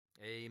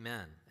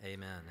Amen.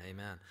 Amen.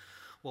 Amen.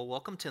 Well,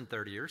 welcome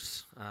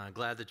 1030ers.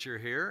 Glad that you're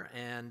here.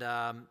 And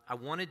I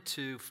wanted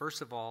to,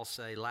 first of all,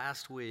 say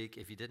last week,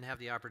 if you didn't have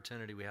the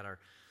opportunity, we had our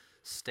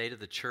State of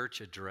the Church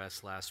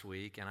address last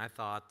week. And I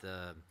thought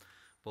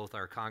both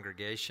our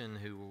congregation,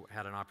 who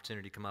had an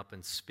opportunity to come up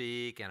and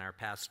speak, and our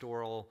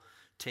pastoral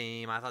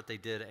team, I thought they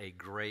did a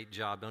great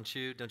job. Don't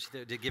you?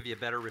 Did it give you a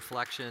better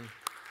reflection?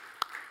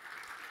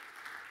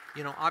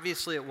 You know,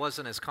 obviously it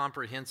wasn't as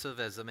comprehensive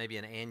as maybe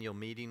an annual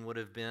meeting would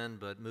have been,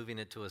 but moving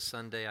it to a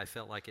Sunday, I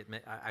felt like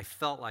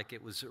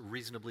it was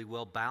reasonably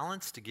well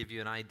balanced to give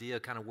you an idea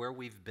of kind of where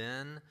we've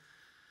been,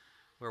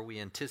 where we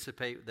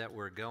anticipate that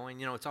we're going.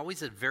 You know, it's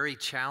always a very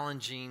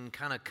challenging,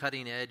 kind of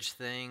cutting edge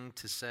thing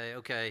to say,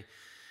 okay,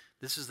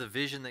 this is the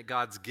vision that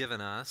God's given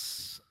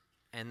us,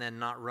 and then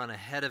not run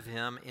ahead of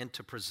Him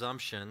into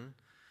presumption,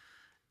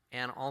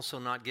 and also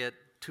not get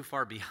too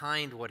far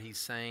behind what He's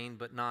saying,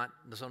 but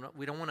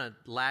we don't want to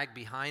lag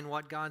behind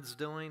what God's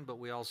doing, but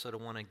we also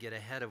don't want to get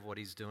ahead of what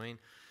He's doing.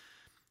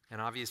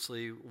 And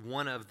obviously,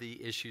 one of the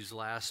issues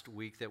last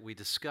week that we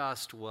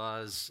discussed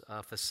was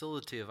a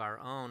facility of our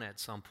own at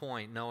some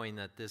point, knowing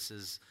that this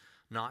is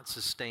not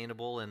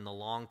sustainable in the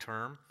long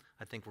term.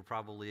 I think we're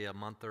probably a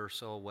month or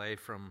so away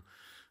from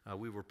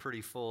we were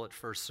pretty full at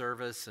first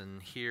service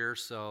and here,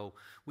 so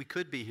we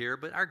could be here,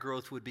 but our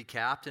growth would be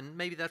capped, and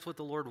maybe that's what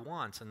the Lord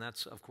wants, and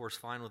that's, of course,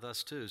 fine with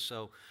us too.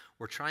 So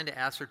we're trying to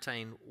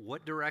ascertain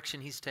what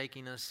direction He's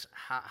taking us,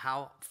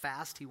 how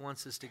fast He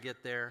wants us to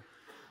get there,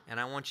 and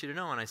I want you to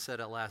know, and I said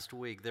it last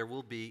week, there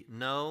will be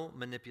no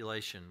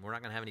manipulation. We're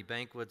not going to have any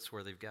banquets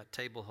where they've got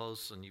table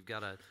hosts and you've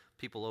got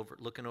people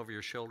looking over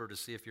your shoulder to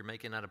see if you're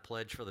making out a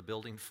pledge for the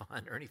building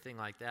fund or anything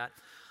like that.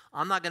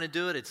 I'm not going to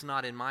do it. It's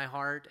not in my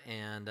heart,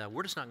 and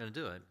we're just not going to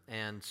do it.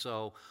 And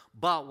so,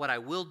 but what I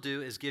will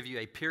do is give you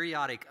a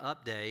periodic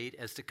update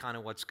as to kind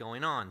of what's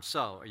going on.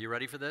 So, are you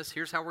ready for this?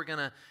 Here's how we're going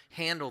to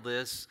handle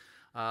this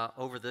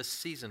over this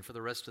season, for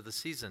the rest of the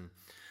season.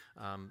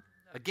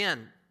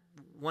 Again,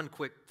 one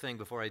quick thing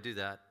before I do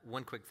that.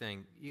 One quick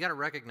thing. You got to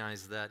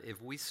recognize that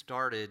if we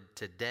started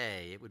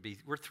today,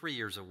 we're 3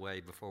 years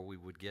away before we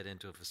would get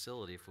into a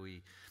facility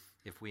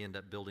if we end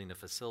up building a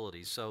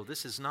facility. So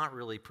this is not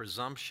really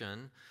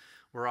presumption.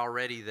 We're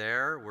already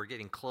there. We're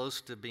getting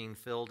close to being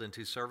filled in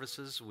 2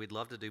 services. We'd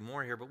love to do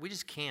more here, but we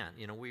just can't.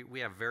 You know, we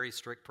have very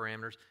strict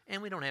parameters,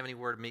 and we don't have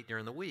anywhere to meet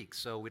during the week.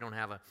 So we don't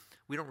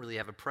really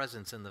have a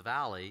presence in the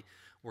valley.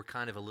 We're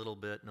kind of a little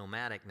bit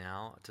nomadic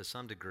now to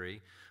some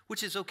degree,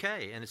 which is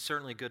okay, and it's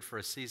certainly good for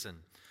a season.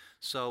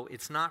 So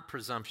it's not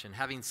presumption.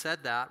 Having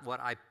said that, what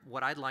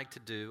I'd like to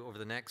do over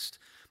the next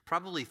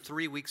probably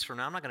 3 weeks from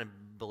now, I'm not going to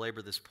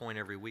belabor this point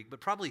every week, but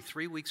probably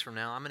 3 weeks from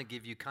now, I'm going to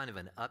give you kind of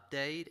an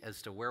update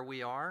as to where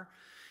we are.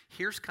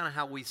 Here's kind of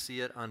how we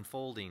see it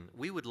unfolding.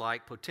 We would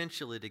like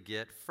potentially to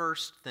get,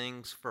 first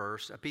things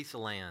first, a piece of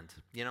land.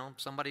 You know,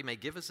 somebody may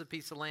give us a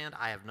piece of land.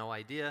 I have no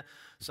idea.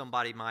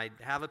 Somebody might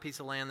have a piece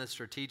of land that's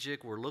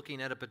strategic. We're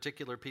looking at a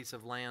particular piece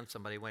of land.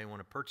 Somebody may want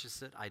to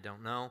purchase it. I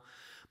don't know.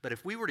 But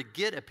if we were to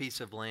get a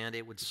piece of land,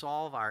 it would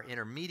solve our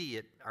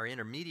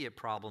intermediate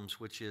problems,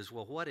 which is,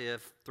 well, what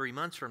if 3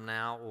 months from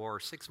now or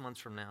 6 months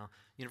from now,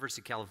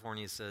 University of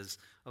California says,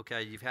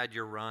 okay, you've had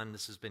your run,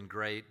 this has been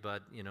great,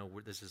 but you know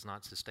this is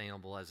not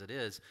sustainable as it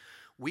is.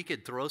 We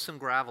could throw some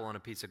gravel on a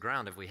piece of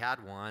ground if we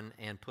had one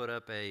and put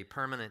up a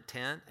permanent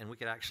tent, and we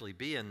could actually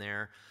be in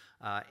there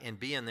in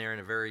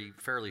a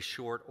fairly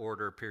short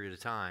order period of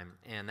time,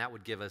 and that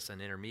would give us an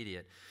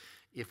intermediate.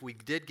 If we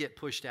did get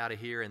pushed out of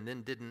here and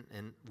then didn't,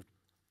 and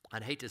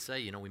I'd hate to say,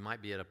 you know, we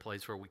might be at a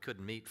place where we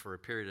couldn't meet for a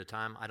period of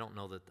time. I don't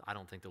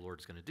think the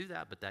Lord's going to do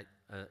that, but that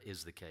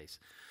is the case.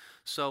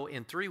 So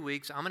in 3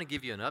 weeks, I'm going to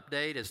give you an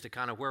update as to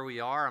kind of where we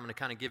are. I'm going to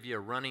kind of give you a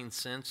running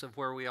sense of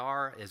where we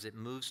are as it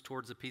moves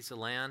towards a piece of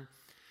land.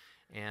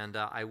 And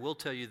I will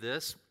tell you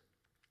this.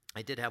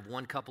 I did have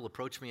one couple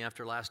approach me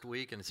after last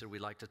week and they said, we'd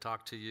like to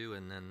talk to you.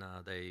 And then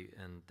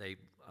they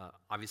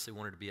obviously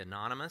wanted to be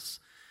anonymous.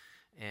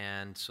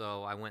 And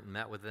so I went and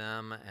met with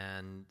them,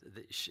 and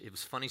it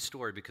was a funny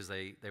story because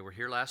they were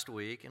here last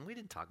week, and we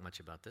didn't talk much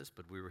about this,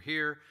 but we were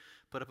here,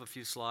 put up a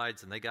few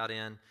slides, and they got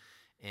in,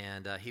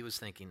 and he was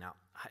thinking, now,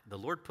 the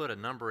Lord put a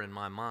number in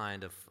my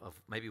mind of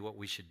maybe what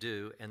we should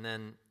do, and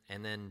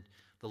then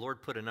the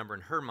Lord put a number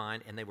in her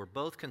mind, and they were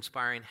both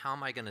conspiring, how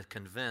am I going to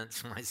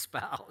convince my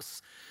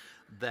spouse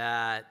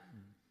that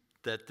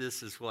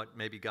this is what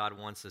maybe God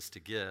wants us to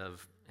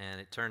give? And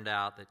it turned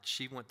out that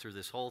she went through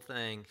this whole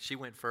thing. She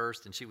went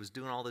first, and she was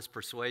doing all this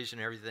persuasion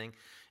and everything.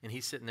 And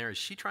he's sitting there, is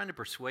she trying to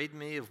persuade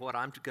me of what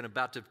I'm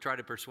about to try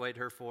to persuade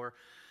her for?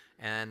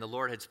 And the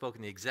Lord had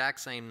spoken the exact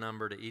same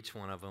number to each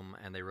one of them,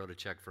 and they wrote a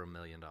check for $1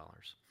 million.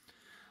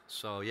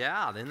 So,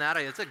 yeah,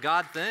 it's a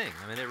God thing.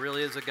 I mean, it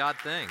really is a God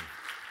thing.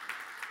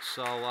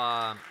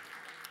 So,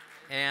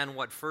 and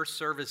what First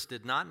Service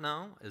did not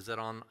know is that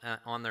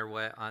on their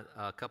way,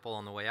 a couple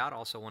on the way out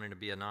also wanting to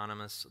be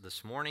anonymous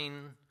this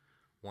morning,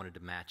 wanted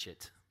to match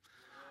it.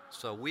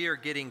 So we are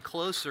getting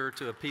closer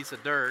to a piece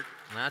of dirt.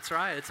 And that's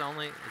right. It's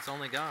only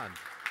God.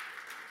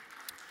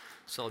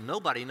 So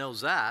nobody knows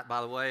that.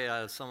 By the way,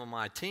 some of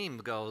my team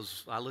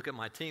goes, I look at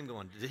my team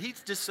going, did he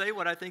just say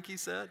what I think he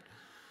said?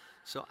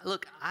 So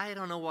look, I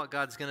don't know what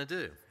God's going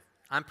to do.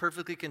 I'm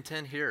perfectly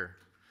content here.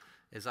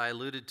 As I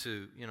alluded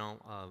to,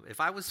 if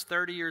I was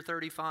 30 or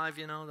 35,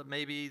 that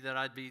maybe that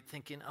I'd be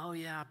thinking, oh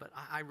yeah, but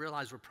I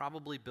realize we're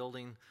probably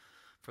building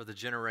for the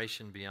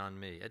generation beyond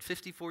me. At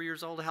 54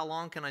 years old, how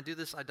long can I do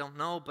this? I don't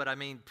know, but I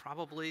mean,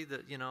 probably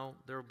that,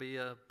 there'll be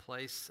a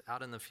place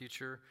out in the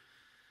future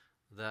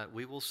that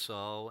we will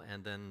sow,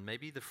 and then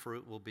maybe the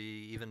fruit will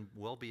be even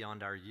well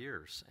beyond our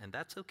years. And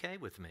that's okay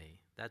with me.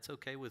 That's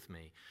okay with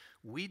me.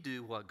 We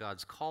do what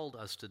God's called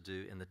us to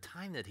do in the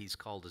time that He's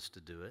called us to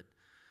do it,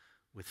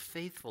 with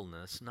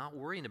faithfulness, not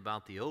worrying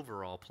about the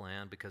overall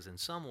plan, because in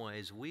some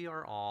ways we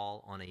are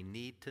all on a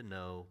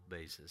need-to-know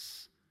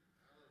basis.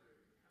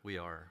 We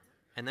are.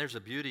 And there's a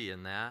beauty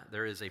in that.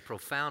 There is a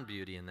profound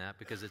beauty in that,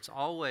 because it's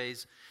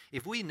always,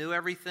 if we knew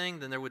everything,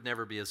 then there would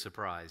never be a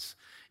surprise.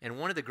 And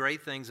one of the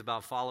great things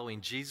about following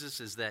Jesus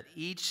is that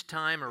each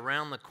time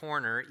around the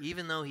corner,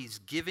 even though He's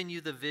given you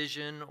the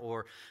vision,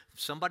 or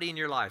somebody in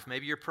your life,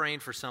 maybe you're praying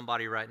for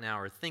somebody right now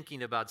or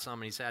thinking about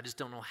somebody, you say, I just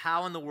don't know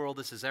how in the world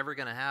this is ever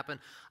going to happen.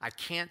 I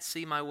can't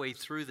see my way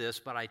through this,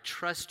 but I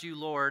trust you,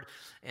 Lord.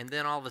 And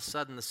then all of a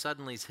sudden, the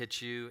suddenlies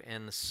hit you,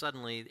 and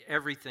suddenly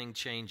everything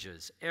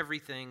changes.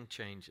 Everything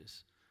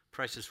changes.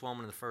 Precious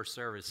woman in the first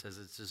service says,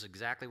 this is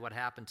exactly what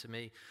happened to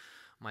me.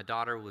 My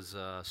daughter was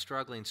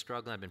struggling.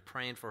 I've been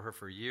praying for her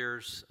for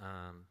years.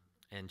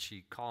 And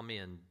she called me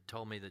and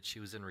told me that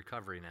she was in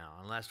recovery now.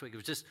 And last week it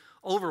was just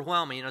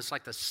overwhelming. It's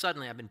like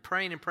suddenly I've been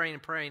praying, and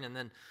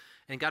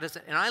God has,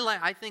 and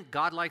I think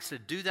God likes to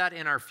do that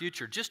in our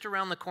future. Just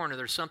around the corner,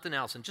 there's something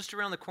else, and just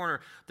around the corner,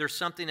 there's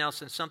something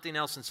else, and something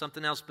else, and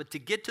something else. But to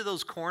get to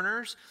those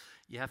corners,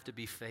 you have to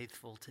be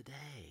faithful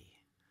today.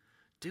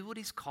 Do what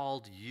He's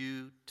called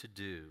you to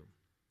do.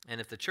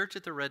 And if the church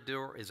at the Red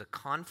Door is a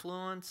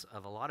confluence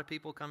of a lot of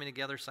people coming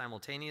together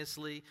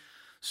simultaneously,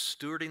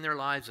 stewarding their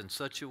lives in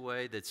such a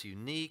way that's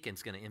unique and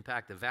it's going to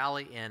impact the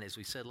valley, and as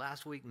we said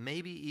last week,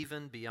 maybe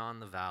even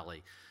beyond the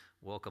valley.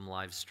 Welcome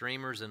live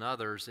streamers and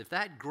others. If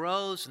that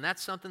grows and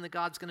that's something that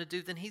God's going to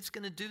do, then He's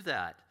going to do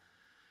that.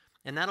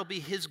 And that'll be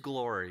His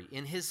glory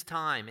in His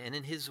time and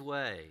in His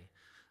way.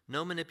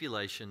 No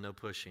manipulation, no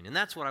pushing. And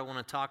that's what I want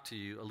to talk to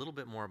you a little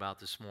bit more about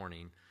this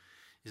morning,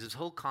 is this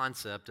whole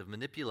concept of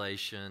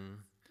manipulation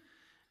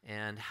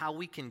and how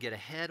we can get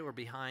ahead or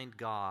behind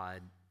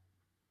God.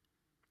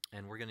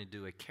 And we're going to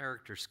do a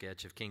character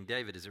sketch of King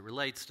David as it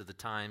relates to the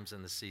times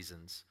and the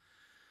seasons.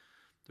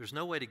 There's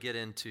no way to get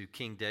into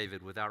King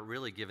David without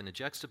really giving a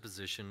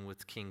juxtaposition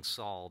with King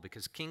Saul,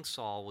 because King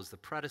Saul was the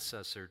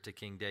predecessor to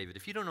King David.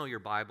 If you don't know your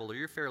Bible or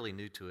you're fairly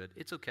new to it,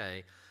 it's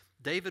okay.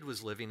 David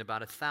was living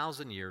about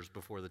 1,000 years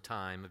before the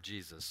time of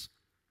Jesus.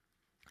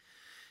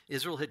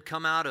 Israel had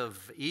come out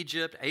of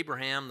Egypt.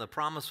 Abraham, the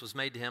promise was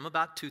made to him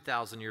about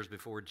 2,000 years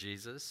before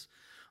Jesus.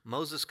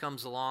 Moses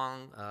comes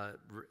along,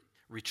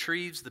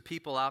 retrieves the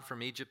people out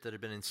from Egypt that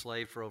had been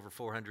enslaved for over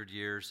 400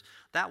 years.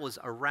 That was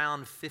around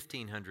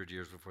 1,500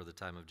 years before the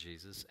time of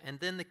Jesus. And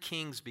then the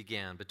kings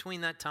began. Between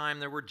that time,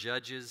 there were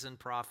judges and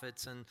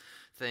prophets and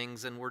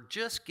things, and we're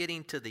just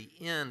getting to the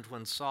end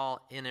when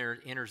Saul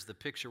enters the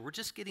picture. We're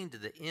just getting to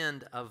the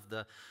end of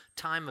the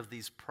time of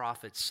these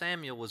prophets.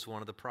 Samuel was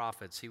one of the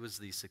prophets. He was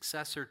the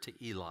successor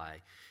to Eli.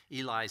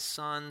 Eli's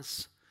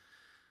sons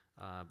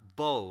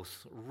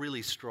both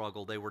really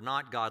struggled. They were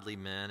not godly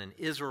men, and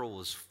Israel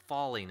was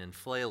falling and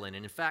flailing.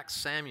 And in fact,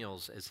 Samuel,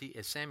 as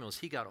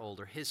he got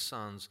older, his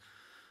sons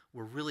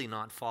were really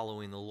not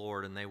following the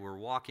Lord, and they were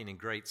walking in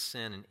great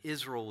sin, and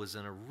Israel was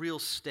in a real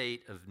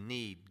state of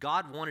need.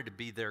 God wanted to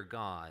be their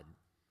God.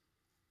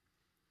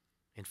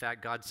 In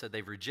fact, God said,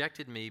 they've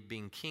rejected me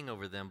being king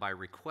over them by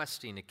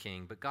requesting a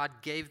king, but God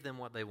gave them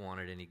what they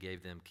wanted, and He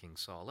gave them King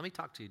Saul. Let me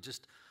talk to you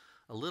just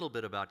a little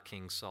bit about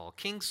King Saul.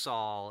 King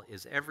Saul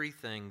is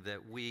everything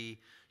that we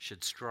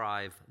should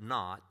strive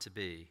not to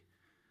be.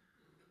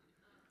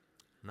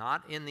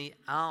 Not in the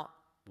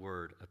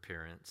outward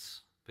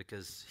appearance,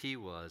 because he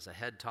was a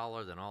head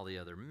taller than all the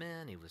other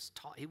men. He was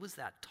tall. He was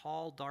that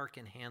tall, dark,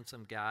 and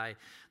handsome guy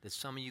that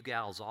some of you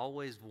gals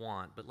always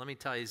want. But let me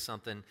tell you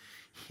something.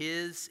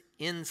 His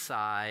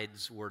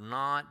insides were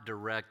not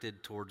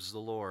directed towards the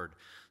Lord.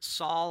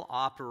 Saul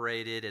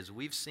operated, as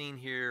we've seen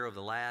here over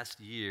the last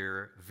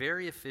year,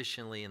 very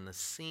efficiently in the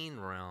seen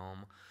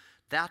realm.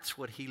 That's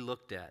what he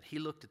looked at. He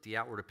looked at the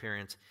outward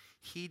appearance.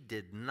 He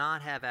did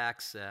not have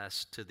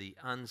access to the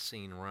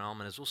unseen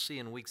realm. And as we'll see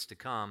in weeks to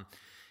come,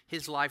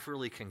 his life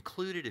really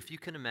concluded, if you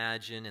can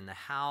imagine, in the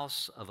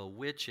house of a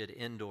witch at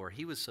Endor.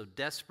 He was so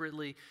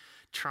desperately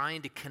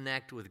trying to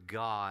connect with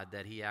God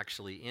that he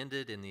actually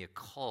ended in the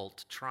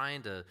occult,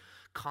 trying to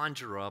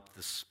conjure up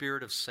the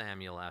spirit of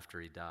Samuel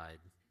after he died.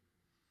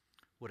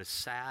 What a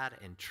sad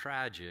and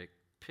tragic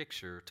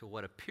picture to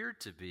what appeared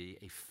to be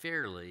a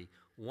fairly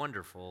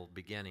wonderful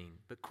beginning.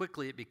 But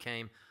quickly it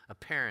became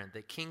apparent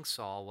that King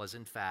Saul was,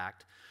 in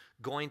fact,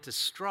 going to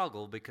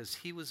struggle because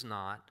he was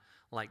not,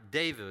 like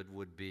David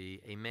would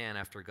be, a man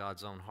after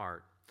God's own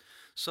heart.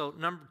 So,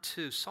 number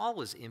two, Saul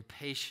was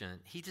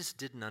impatient. He just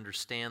didn't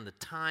understand the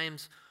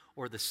times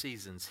or the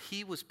seasons.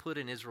 He was put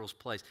in Israel's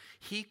place.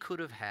 He could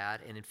have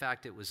had, and in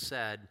fact, it was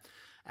said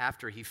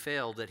after he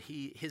failed that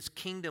his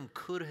kingdom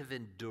could have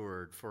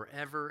endured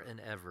forever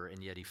and ever,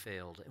 and yet he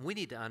failed. And we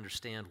need to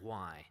understand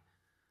why.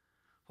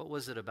 What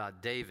was it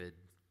about David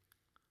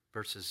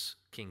versus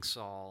King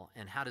Saul,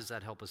 and how does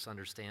that help us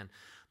understand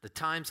the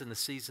times and the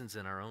seasons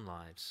in our own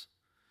lives?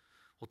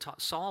 Well,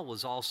 Saul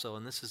was also,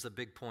 and this is the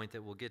big point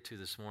that we'll get to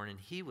this morning,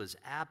 he was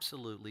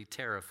absolutely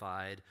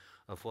terrified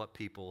of what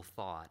people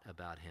thought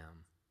about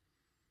him.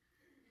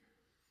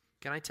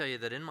 Can I tell you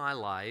that in my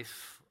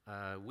life,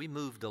 we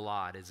moved a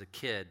lot as a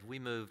kid.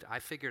 I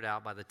figured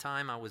out by the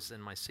time I was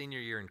in my senior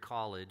year in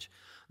college,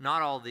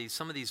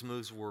 some of these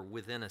moves were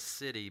within a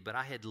city, but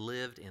I had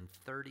lived in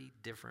 30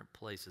 different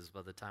places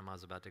by the time I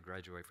was about to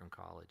graduate from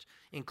college,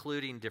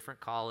 including different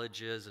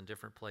colleges and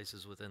different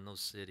places within those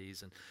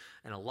cities,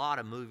 and a lot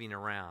of moving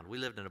around. We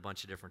lived in a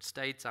bunch of different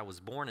states. I was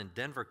born in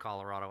Denver,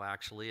 Colorado,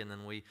 actually, and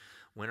then we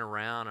went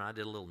around, and I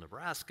did a little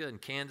Nebraska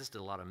and Kansas,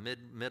 did a lot of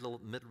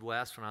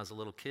Midwest when I was a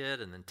little kid,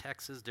 and then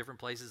Texas,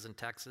 different places in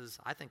Texas.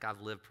 I think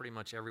I've lived pretty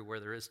much everywhere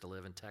there is to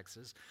live in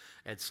Texas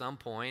at some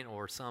point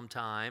or some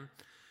time.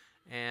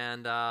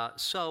 And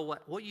so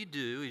what you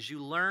do is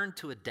you learn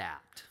to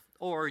adapt,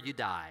 or you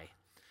die.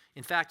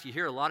 In fact, you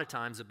hear a lot of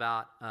times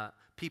about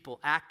people,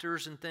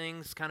 actors and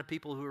things, kind of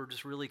people who are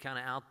just really kind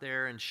of out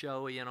there and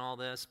showy and all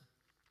this.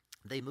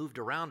 They moved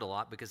around a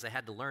lot because they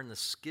had to learn the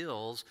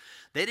skills.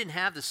 They didn't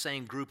have the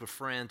same group of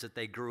friends that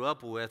they grew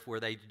up with where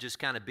they just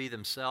kind of be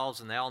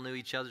themselves and they all knew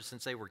each other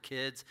since they were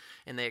kids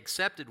and they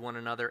accepted one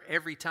another.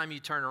 Every time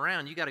you turn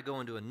around, you got to go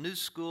into a new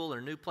school or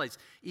a new place.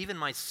 Even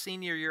my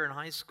senior year in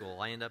high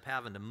school, I ended up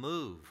having to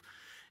move.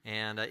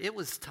 And it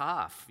was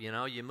tough, you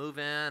know, you move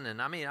in.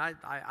 And I mean,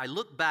 I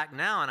look back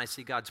now and I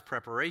see God's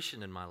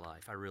preparation in my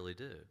life. I really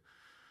do.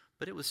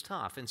 But it was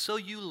tough. And so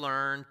you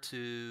learn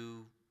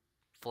to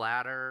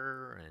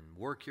flatter and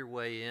work your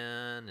way in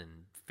and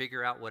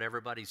figure out what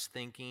everybody's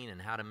thinking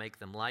and how to make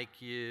them like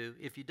you.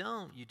 If you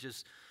don't,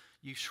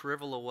 you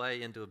shrivel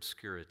away into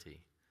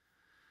obscurity.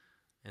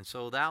 And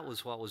so that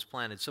was what was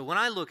planted. So when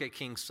I look at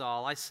King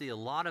Saul, I see a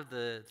lot of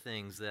the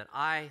things that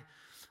I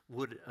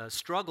would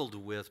struggled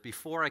with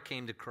before I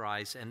came to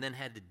Christ and then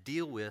had to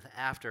deal with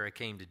after I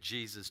came to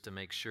Jesus to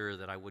make sure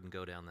that I wouldn't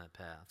go down that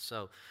path.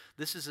 So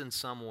this is in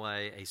some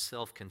way a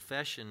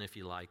self-confession, if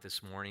you like,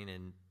 this morning,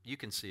 and you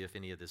can see if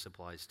any of this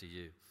applies to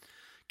you.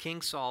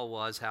 King Saul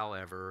was,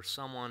 however,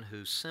 someone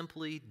who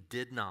simply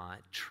did not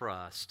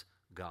trust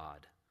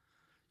God.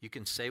 You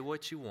can say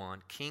what you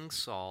want. King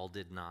Saul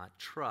did not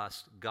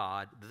trust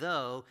God,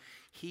 though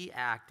he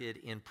acted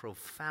in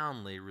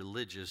profoundly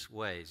religious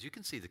ways. You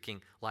can see the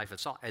king life of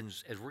Saul. And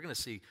as we're going to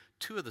see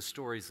two of the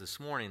stories this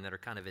morning that are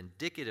kind of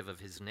indicative of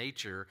his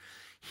nature,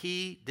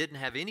 he didn't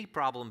have any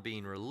problem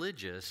being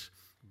religious,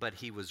 but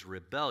he was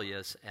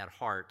rebellious at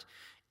heart,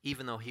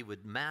 even though he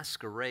would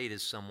masquerade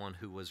as someone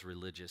who was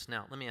religious.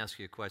 Now, let me ask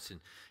you a question.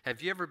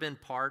 Have you ever been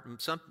part,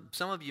 some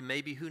of you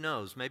maybe, who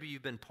knows, maybe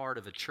you've been part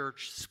of a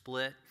church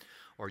split,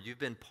 or you've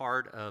been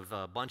part of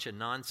a bunch of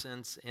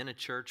nonsense in a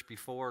church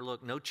before.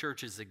 Look, no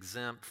church is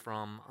exempt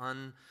from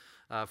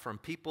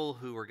people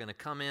who are going to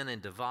come in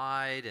and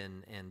divide,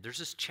 and there's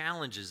just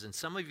challenges. And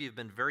some of you have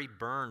been very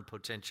burned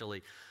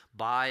potentially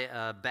by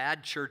a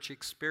bad church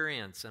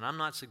experience. And I'm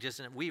not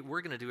suggesting that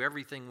we're going to do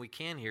everything we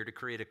can here to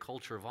create a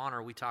culture of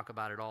honor. We talk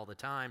about it all the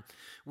time.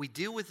 We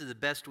deal with it the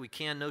best we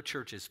can. No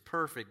church is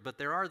perfect, but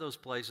there are those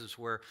places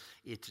where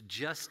it's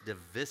just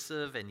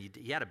divisive and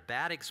you had a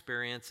bad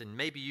experience, and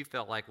maybe you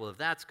felt like, well, if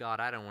that's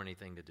God, I don't want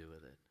anything to do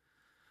with it.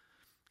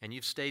 And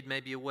you've stayed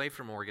maybe away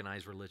from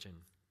organized religion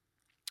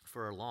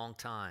for a long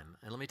time.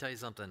 And let me tell you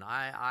something,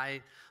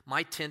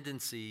 my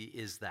tendency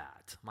is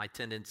that. My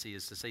tendency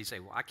is to say,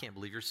 well, I can't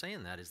believe you're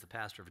saying that as the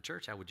pastor of a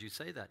church. How would you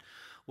say that?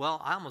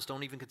 Well, I almost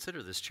don't even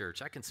consider this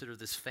church. I consider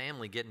this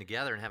family getting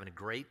together and having a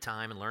great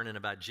time and learning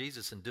about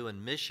Jesus and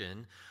doing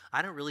mission.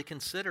 I don't really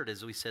consider it,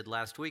 as we said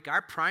last week.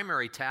 Our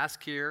primary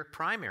task here,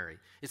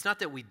 it's not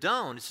that we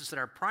don't, it's just that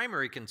our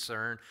primary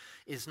concern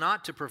is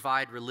not to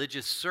provide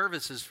religious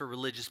services for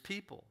religious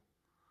people.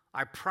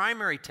 Our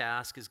primary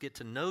task is get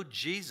to know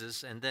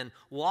Jesus and then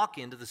walk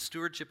into the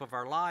stewardship of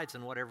our lives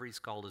and whatever He's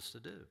called us to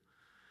do.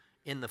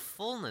 In the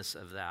fullness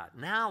of that,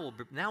 now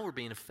we're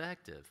being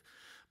effective.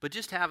 But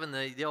just having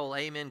the old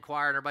amen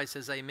choir and everybody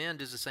says amen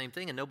does the same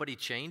thing and nobody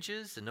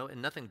changes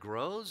and nothing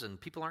grows and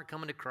people aren't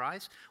coming to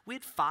Christ. We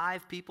had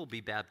 5 people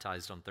be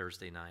baptized on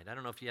Thursday night. I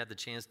don't know if you had the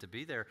chance to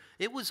be there.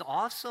 It was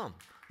awesome.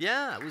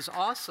 Yeah, it was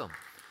awesome.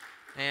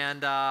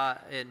 And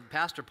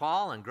Pastor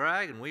Paul and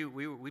Greg and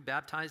we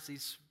baptized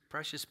these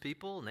precious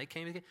people, and they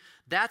came again.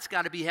 That's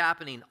got to be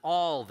happening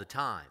all the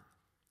time.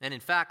 And in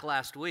fact,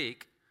 last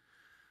week,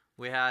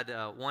 we had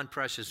one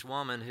precious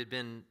woman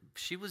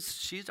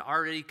she's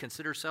already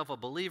considered herself a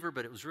believer,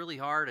 but it was really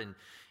hard,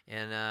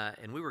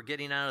 and we were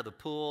getting out of the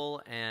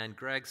pool, and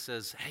Greg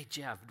says, hey,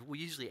 Jeff, we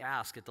usually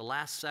ask at the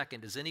last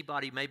second, does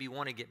anybody maybe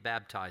want to get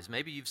baptized?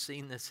 Maybe you've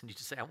seen this, and you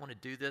just say, I want to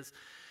do this.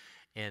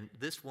 And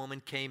this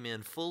woman came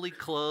in fully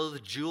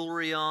clothed,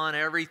 jewelry on,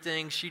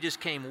 everything. She just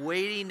came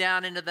wading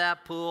down into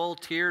that pool,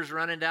 tears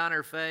running down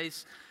her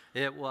face.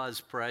 It was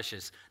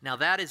precious. Now,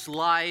 that is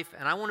life,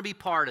 and I want to be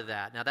part of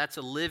that. Now, that's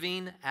a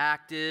living,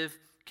 active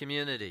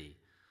community,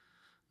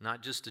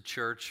 not just a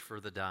church for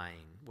the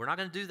dying. We're not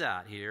going to do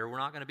that here. We're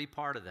not going to be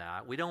part of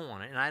that. We don't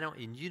want it,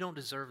 and you don't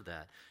deserve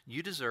that.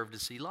 You deserve to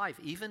see life,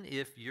 even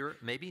if you're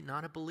maybe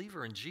not a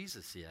believer in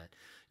Jesus yet.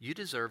 You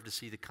deserve to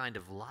see the kind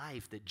of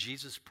life that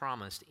Jesus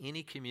promised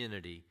any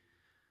community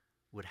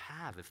would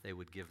have if they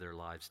would give their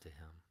lives to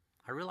him.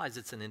 I realize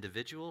it's an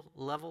individual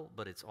level,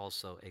 but it's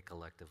also a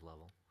collective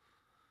level.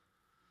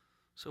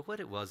 So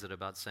what was it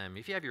about Samuel?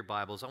 If you have your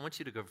Bibles, I want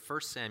you to go to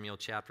 1 Samuel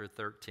chapter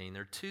 13.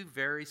 There are two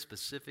very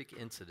specific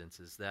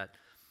incidences that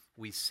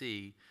we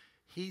see.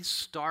 He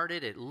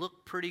started, it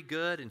looked pretty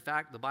good. In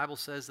fact, the Bible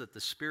says that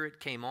the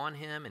Spirit came on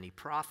him and he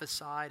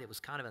prophesied. It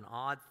was kind of an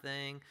odd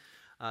thing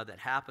that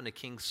happened to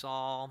King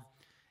Saul.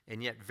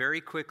 And yet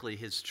very quickly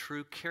his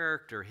true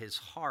character, his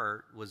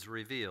heart was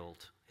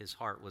revealed. His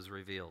heart was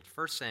revealed.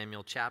 1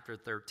 Samuel chapter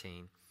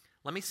 13.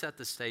 Let me set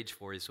the stage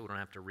for you so we don't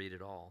have to read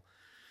it all.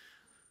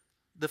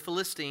 The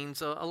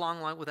Philistines,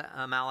 along with the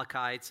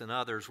Amalekites and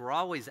others, were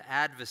always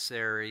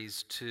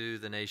adversaries to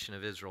the nation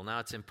of Israel. Now,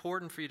 it's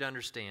important for you to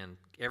understand,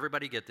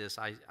 everybody get this,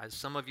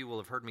 some of you will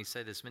have heard me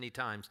say this many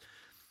times,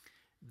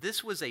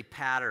 this was a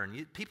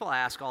pattern. People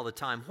ask all the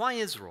time, why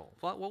Israel?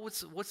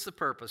 What's the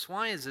purpose?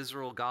 Why is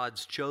Israel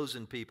God's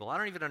chosen people? I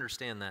don't even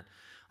understand that.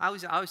 I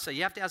always say,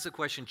 you have to ask the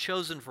question,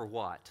 chosen for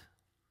what?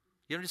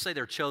 You don't just say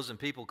they're chosen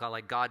people,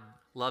 like God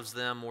loves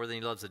them more than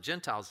he loves the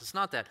Gentiles. It's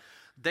not that.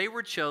 They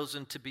were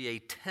chosen to be a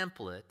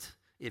template,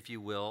 if you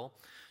will,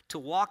 to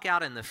walk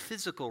out in the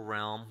physical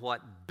realm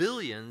what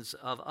billions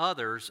of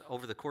others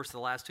over the course of the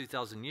last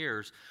 2,000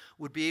 years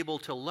would be able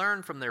to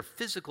learn from their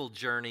physical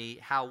journey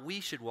how we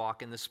should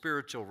walk in the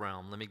spiritual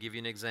realm. Let me give you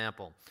an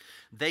example.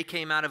 They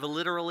came out of a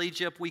literal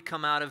Egypt. We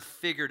come out of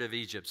figurative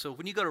Egypt. So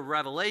when you go to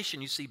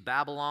Revelation, you see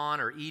Babylon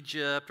or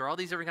Egypt or all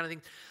these different kind of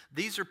things.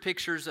 These are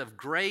pictures of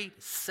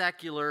great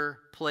secular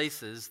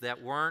places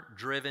that weren't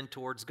driven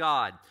towards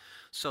God.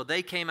 So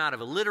they came out of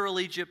a literal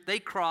Egypt. They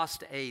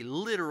crossed a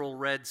literal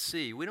Red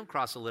Sea. We don't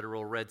cross a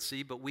literal Red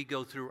Sea, but we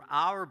go through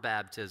our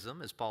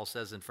baptism, as Paul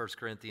says in 1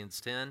 Corinthians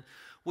 10,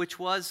 which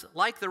was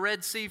like the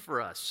Red Sea for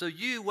us. So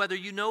you, whether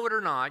you know it or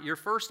not, your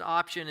first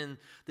option in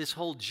this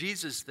whole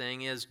Jesus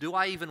thing is, do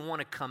I even want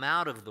to come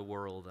out of the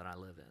world that I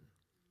live in?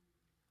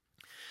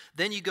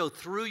 Then you go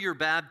through your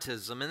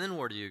baptism, and then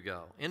where do you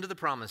go? Into the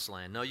promised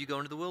land. No, you go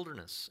into the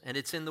wilderness. And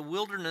it's in the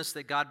wilderness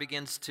that God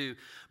begins to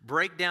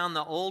break down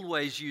the old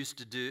ways you used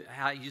to do,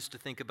 how you used to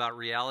think about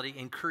reality,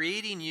 and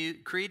creating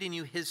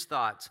you his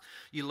thoughts.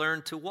 You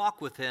learn to walk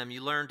with him.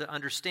 You learn to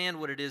understand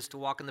what it is to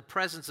walk in the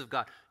presence of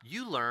God.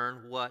 You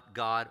learn what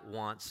God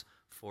wants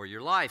for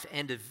your life.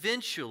 And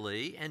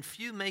eventually, and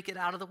few make it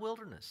out of the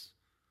wilderness.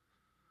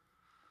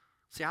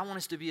 See, I want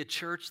us to be a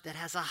church that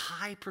has a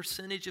high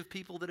percentage of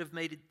people that have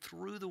made it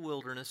through the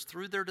wilderness,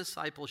 through their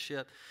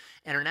discipleship,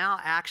 and are now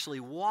actually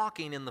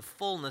walking in the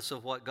fullness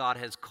of what God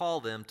has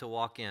called them to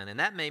walk in. And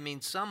that may mean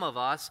some of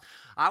us,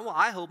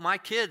 I hope my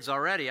kids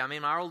already,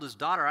 my oldest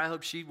daughter, I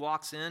hope she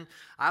walks in.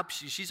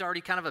 She's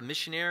already kind of a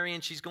missionary,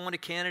 and she's going to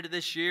Canada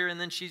this year, and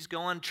then she's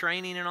going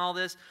training and all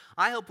this.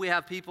 I hope we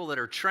have people that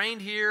are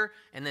trained here,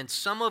 and then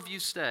some of you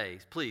stay.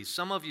 Please,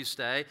 some of you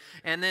stay.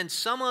 And then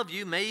some of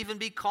you may even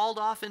be called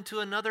off into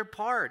another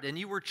part, and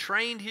you were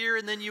trained here,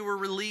 and then you were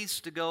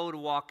released to go to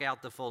walk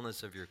out the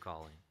fullness of your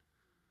calling.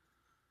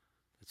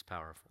 It's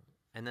powerful.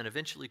 And then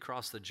eventually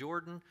cross the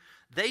Jordan.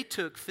 They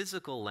took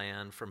physical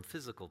land from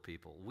physical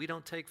people. We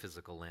don't take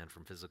physical land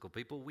from physical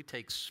people. We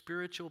take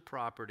spiritual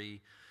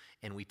property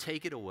and we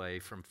take it away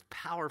from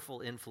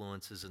powerful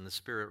influences in the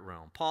spirit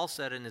realm. Paul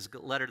said in his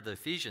letter to the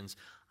Ephesians,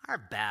 our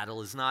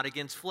battle is not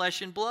against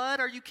flesh and blood.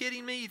 Are you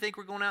kidding me? You think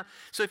we're going out?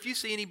 So if you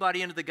see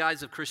anybody under the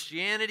guise of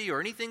Christianity or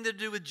anything to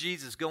do with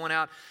Jesus going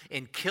out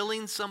and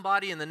killing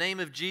somebody in the name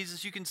of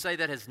Jesus, you can say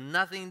that has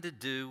nothing to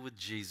do with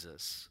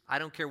Jesus. I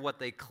don't care what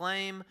they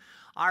claim.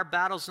 Our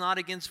battle's not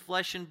against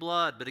flesh and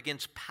blood, but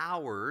against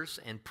powers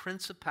and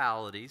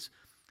principalities,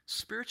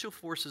 spiritual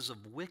forces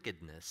of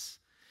wickedness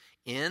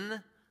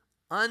in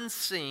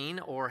unseen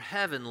or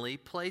heavenly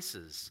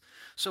places.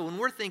 So when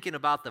we're thinking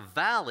about the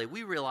valley,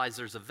 we realize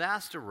there's a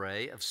vast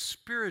array of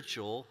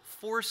spiritual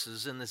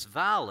forces in this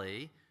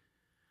valley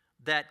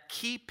that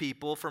keep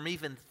people from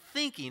even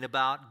thinking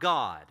about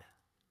God.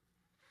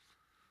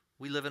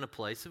 We live in a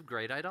place of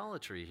great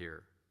idolatry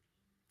here.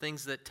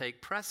 Things that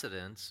take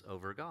precedence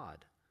over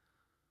God.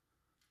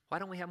 Why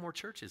don't we have more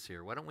churches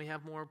here? Why don't we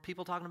have more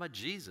people talking about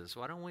Jesus?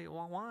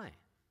 Why?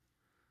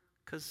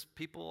 Because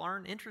people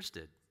aren't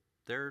interested.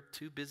 They're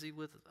too busy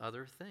with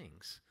other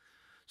things.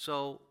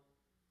 So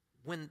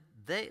when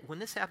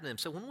this happened to them,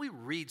 so when we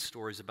read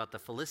stories about the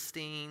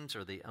Philistines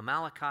or the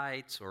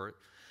Amalekites or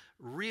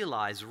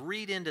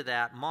read into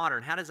that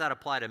modern. How does that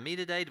apply to me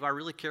today? Do I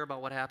really care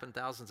about what happened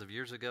thousands of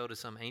years ago to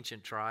some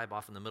ancient tribe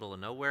off in the middle of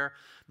nowhere?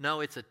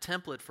 No, it's a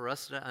template for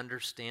us to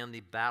understand the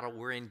battle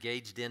we're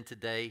engaged in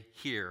today,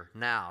 here,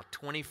 now,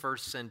 21st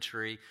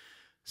century,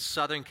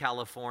 Southern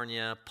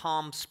California,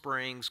 Palm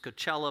Springs,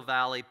 Coachella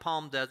Valley,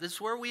 Palm Desert. This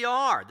is where we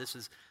are. This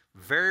is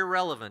very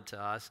relevant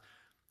to us.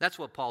 That's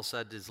what Paul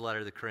said in his letter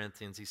to the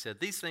Corinthians. He said,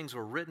 these things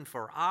were written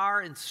for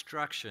our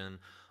instruction,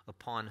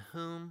 upon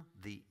whom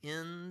the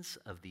ends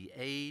of the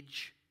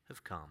age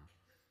have come.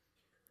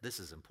 This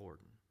is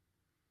important.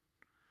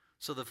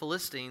 So the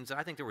Philistines,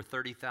 I think there were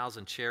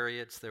 30,000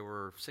 chariots, there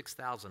were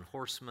 6,000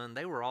 horsemen.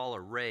 They were all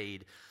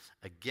arrayed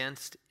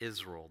against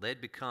Israel.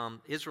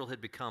 Israel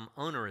had become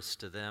onerous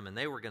to them, and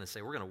they were going to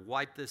say, we're going to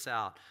wipe this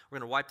out. We're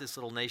going to wipe this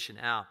little nation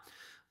out.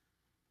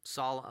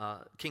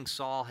 King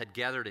Saul had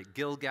gathered at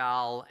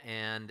Gilgal,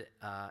 and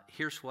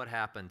here's what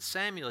happened.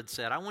 Samuel had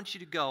said, I want you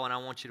to go, and I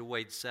want you to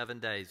wait 7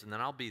 days, and then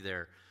I'll be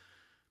there.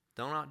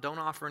 Don't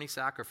offer any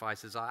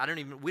sacrifices.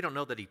 We don't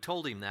know that he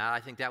told him that. I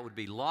think that would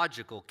be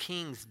logical.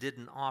 Kings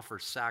didn't offer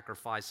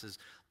sacrifices.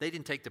 They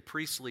didn't take the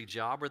priestly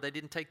job, or they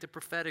didn't take the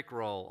prophetic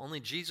role. Only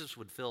Jesus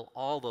would fill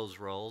all those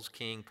roles,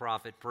 king,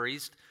 prophet,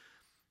 priest.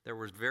 There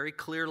were very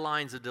clear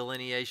lines of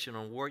delineation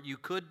on what you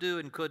could do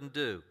and couldn't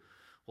do.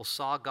 Well,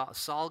 Saul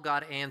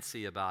got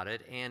antsy about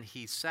it, and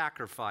he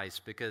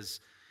sacrificed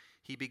because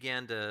he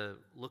began to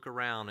look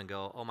around and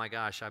go, oh my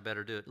gosh, I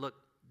better do it. Look,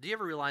 do you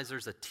ever realize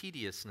there's a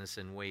tediousness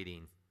in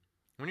waiting?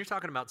 When you're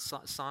talking about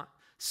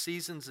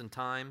seasons and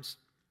times,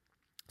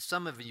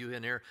 some of you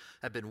in here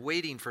have been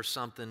waiting for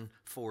something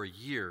for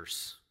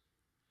years.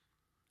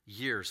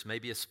 Years,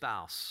 maybe a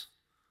spouse.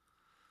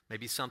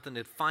 Maybe something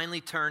that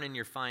finally turned in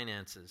your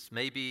finances.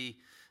 Maybe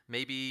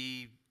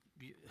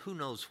who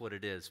knows what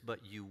it is, but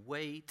you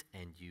wait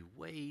and you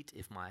wait.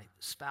 If my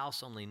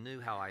spouse only knew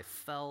how I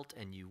felt,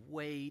 and you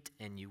wait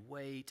and you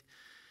wait.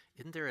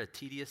 Isn't there a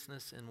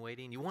tediousness in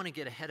waiting? You want to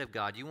get ahead of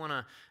God. You want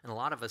to, and a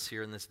lot of us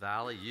here in this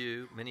valley,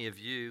 many of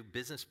you,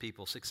 business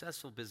people,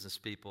 successful business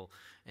people,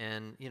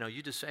 and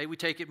you just say,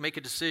 make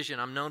a decision.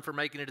 I'm known for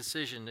making a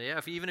decision. Yeah,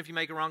 even if you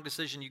make a wrong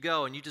decision, you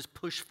go and you just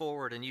push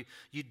forward and you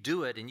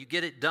do it and you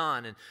get it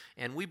done.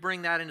 And we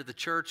bring that into the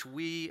church.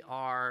 We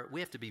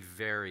have to be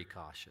very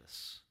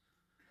cautious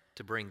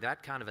to bring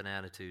that kind of an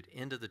attitude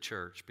into the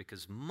church,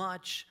 because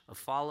much of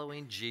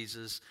following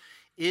Jesus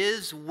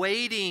is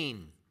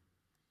waiting.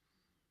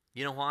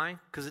 You know why?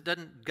 Because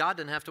God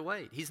doesn't have to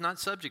wait. He's not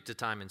subject to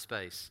time and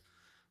space.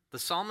 The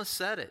psalmist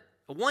said it.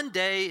 1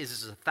 day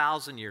is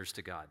 1,000 years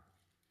to God.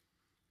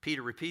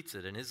 Peter repeats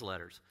it in his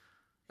letters.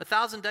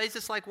 1,000 days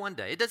is like 1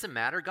 day. It doesn't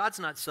matter.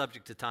 God's not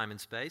subject to time and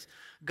space.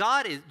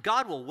 God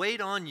will wait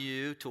on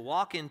you to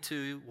walk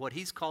into what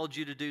He's called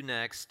you to do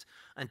next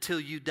until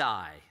you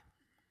die.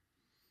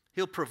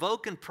 He'll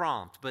provoke and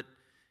prompt, but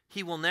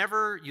He will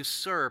never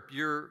usurp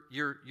your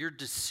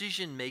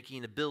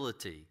decision-making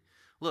ability.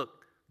 Look,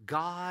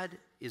 God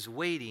is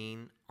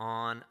waiting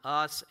on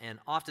us, and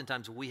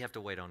oftentimes we have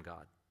to wait on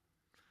God.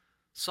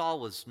 Saul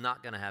was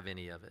not going to have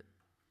any of it.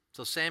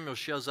 So Samuel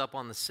shows up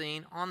on the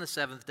scene on the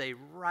seventh day,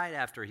 right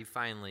after he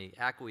finally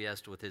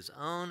acquiesced with his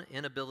own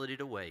inability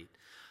to wait,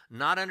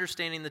 not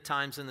understanding the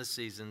times and the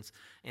seasons.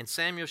 And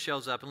Samuel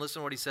shows up, and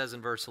listen to what he says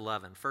in verse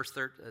 11,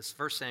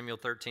 1 Samuel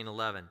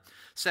 13:11.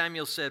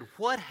 Samuel said,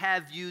 "What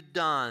have you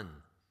done?"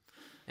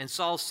 And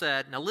Saul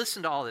said, now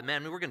listen to all that.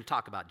 Man, we're going to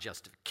talk about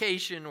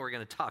justification. We're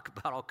going to talk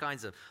about all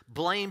kinds of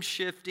blame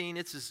shifting.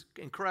 It's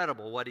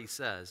incredible what he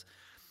says.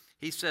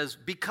 He says,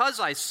 because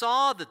I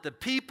saw that the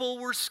people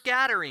were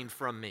scattering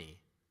from me.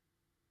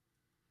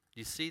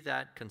 Do you see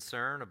that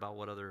concern about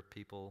what other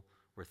people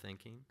were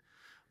thinking?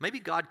 Maybe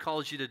God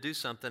calls you to do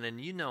something, and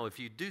if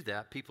you do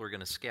that, people are going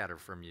to scatter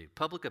from you.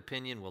 Public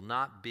opinion will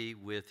not be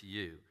with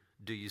you.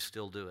 Do you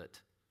still do it?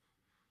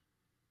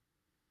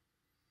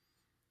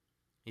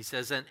 He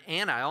says,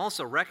 and I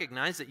also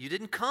recognize that you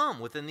didn't come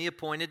within the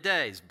appointed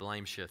days,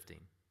 blame shifting.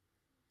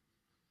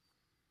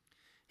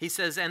 He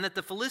says, and that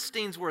the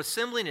Philistines were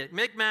assembling at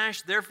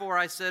Michmash. Therefore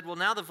I said, well,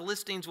 now the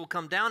Philistines will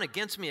come down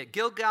against me at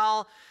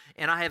Gilgal,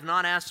 and I have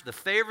not asked the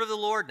favor of the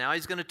Lord. Now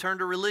he's going to turn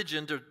to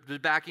religion to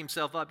back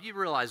himself up. You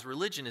realize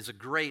religion is a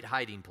great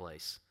hiding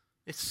place.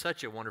 It's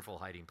such a wonderful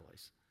hiding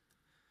place.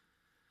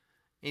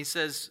 He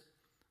says,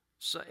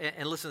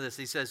 and listen to this,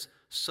 he says,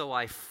 so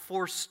I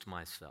forced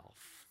myself,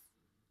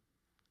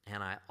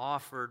 and I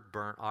offered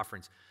burnt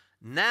offerings.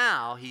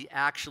 Now he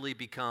actually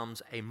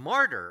becomes a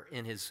martyr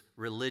in his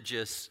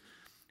religious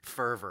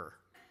fervor.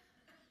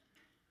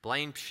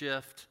 Blame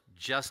shift,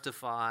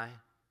 justify. I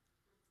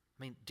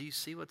mean, do you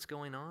see what's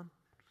going on?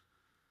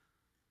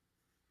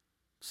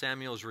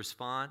 Samuel's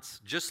response,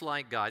 just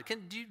like God.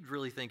 Do you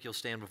really think you'll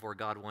stand before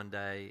God one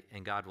day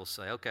and God will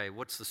say, okay,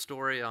 what's the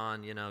story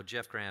on,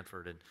 Jeff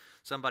Cranford? And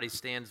somebody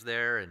stands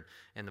there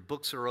and the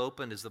books are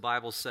opened, as the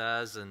Bible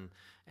says,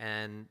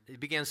 and he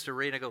begins to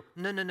read. I go,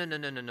 no,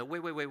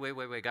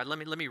 wait, God, let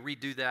me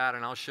redo that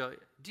and I'll show you.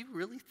 Do you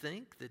really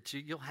think that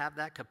you'll have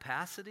that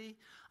capacity?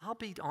 I'll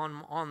be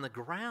on the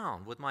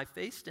ground with my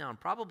face down,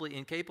 probably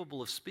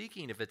incapable of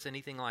speaking if it's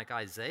anything like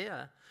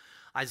Isaiah.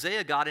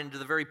 Isaiah got into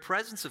the very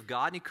presence of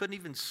God and he couldn't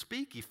even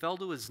speak. He fell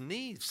to his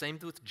knees. Same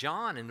with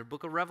John in the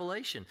book of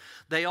Revelation.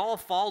 They all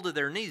fall to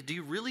their knees. Do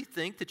you really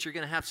think that you're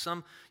going to have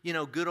some,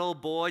 good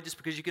old boy just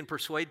because you can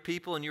persuade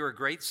people and you're a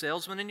great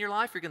salesman in your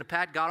life? You're going to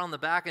pat God on the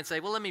back and say,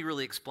 well, let me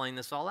really explain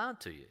this all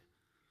out to you.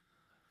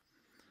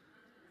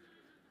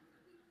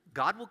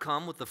 God will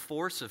come with the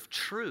force of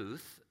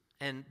truth,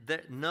 and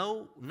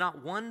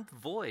not one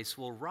voice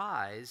will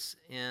rise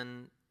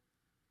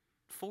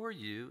for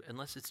you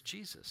unless it's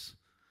Jesus.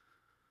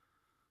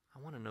 I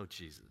want to know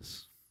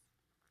Jesus.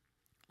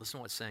 Listen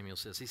to what Samuel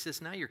says. He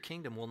says, now your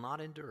kingdom will not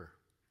endure.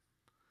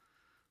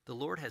 The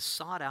Lord has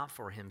sought out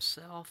for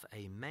himself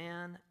a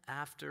man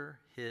after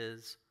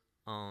his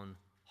own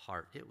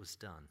heart. It was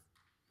done.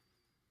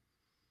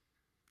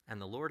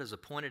 And the Lord has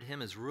appointed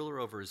him as ruler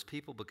over his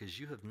people because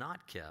you have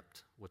not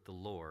kept what the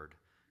Lord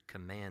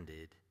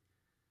commanded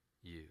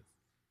you.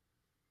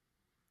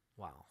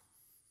 Wow.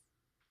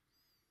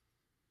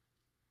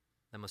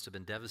 That must have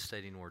been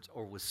devastating words.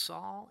 Or was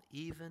Saul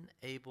even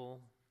able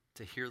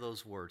to hear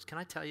those words? Can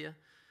I tell you,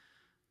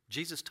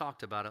 Jesus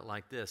talked about it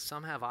like this.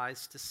 Some have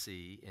eyes to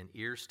see and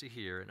ears to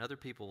hear, and other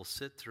people will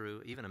sit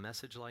through even a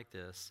message like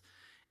this,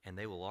 and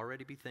they will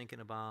already be thinking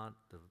about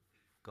the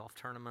golf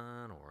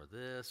tournament or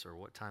this or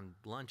what time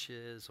lunch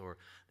is, or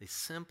they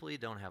simply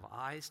don't have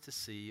eyes to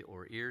see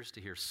or ears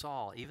to hear.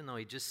 Saul, even though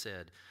he just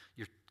said,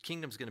 your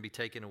kingdom's going to be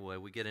taken away,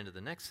 we get into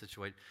the next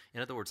situation.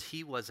 In other words,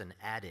 he was an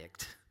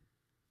addict.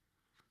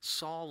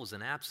 Saul was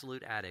an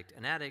absolute addict.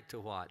 An addict to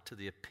what? To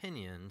the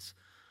opinions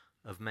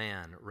of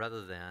man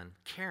rather than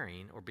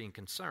caring or being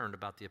concerned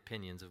about the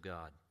opinions of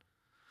God.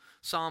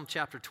 Psalm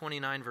chapter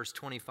 29 verse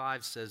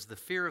 25 says, the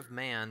fear of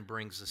man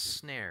brings a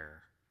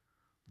snare,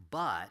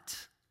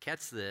 but,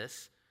 catch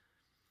this,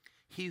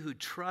 he who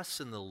trusts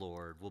in the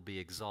Lord will be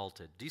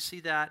exalted. Do you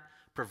see that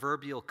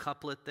proverbial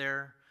couplet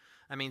there?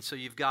 I mean, so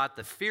you've got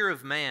the fear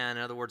of man.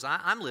 In other words,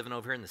 I'm living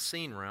over here in the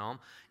seen realm,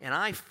 and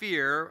I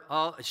fear,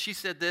 oh, she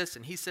said this,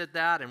 and he said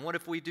that, and what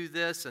if we do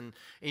this? And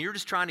you're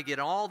just trying to get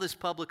all this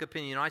public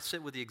opinion. I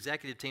sit with the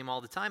executive team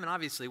all the time, and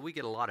obviously we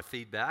get a lot of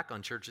feedback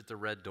on Church at the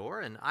Red Door,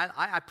 and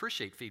I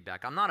appreciate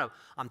feedback.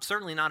 I'm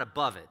certainly not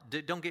above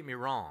it. Don't get me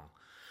wrong.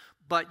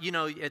 But, at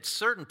a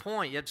certain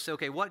point, you have to say,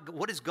 okay,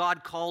 what has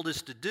God called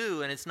us to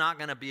do? And it's not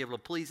going to be able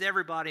to please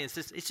everybody. It's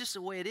just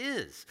the way it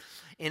is.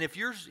 And if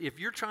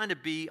you're trying to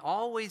be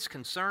always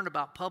concerned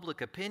about public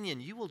opinion,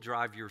 you will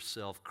drive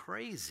yourself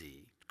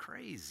crazy.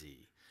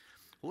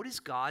 What is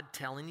God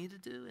telling you to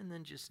do? And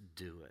then just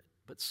do it.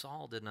 But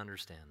Saul didn't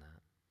understand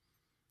that.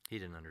 He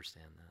didn't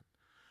understand that.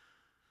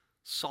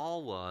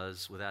 Saul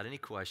was, without any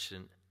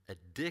question,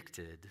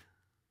 addicted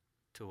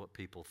to what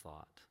people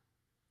thought.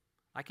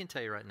 I can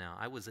tell you right now,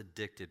 I was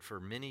addicted for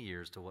many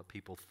years to what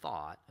people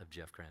thought of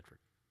Jeff Cranford.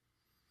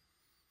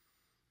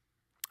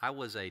 I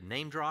was a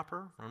name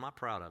dropper. I'm not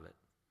proud of it.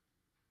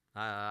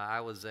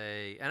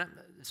 And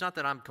it's not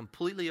that I'm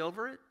completely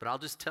over it, but I'll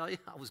just tell you,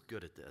 I was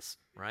good at this,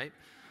 right?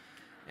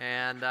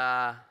 And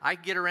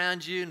I'd get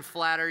around you and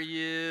flatter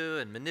you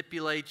and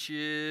manipulate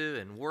you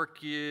and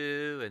work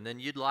you, and then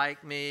you'd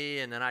like me,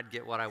 and then I'd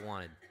get what I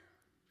wanted.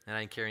 And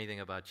I didn't care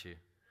anything about you.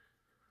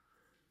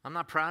 I'm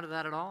not proud of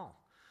that at all.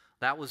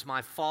 That was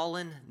my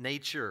fallen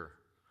nature.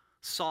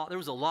 There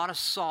was a lot of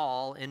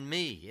Saul in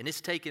me, and it's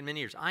taken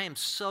many years. I am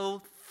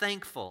so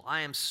thankful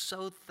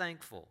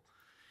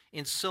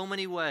in so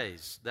many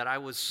ways that I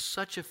was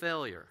such a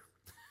failure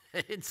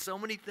in so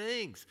many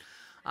things.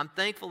 I'm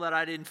thankful that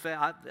I didn't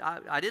fail.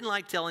 I didn't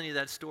like telling you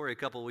that story a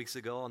couple of weeks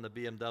ago on the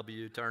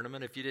BMW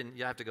tournament. If you didn't,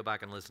 you have to go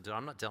back and listen to it.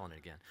 I'm not telling it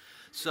again.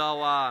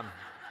 So, I'm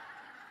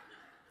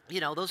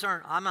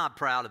not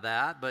proud of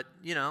that, but,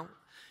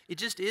 it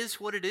just is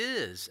what it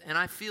is. And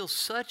I feel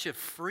such a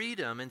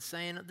freedom in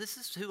saying, this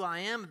is who I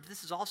am, but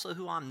this is also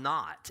who I'm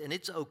not. And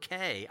it's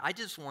okay. I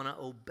just want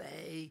to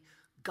obey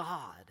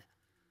God.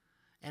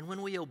 And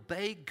when we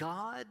obey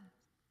God,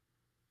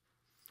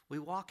 we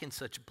walk in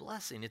such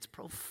blessing. It's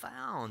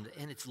profound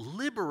and it's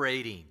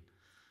liberating.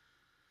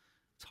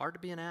 It's hard to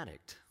be an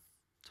addict.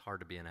 I'm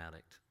going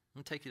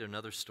to take you to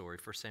another story,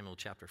 1 Samuel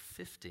chapter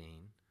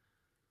 15.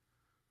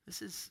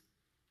 This is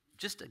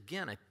just,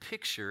 again, a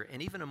picture,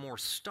 and even a more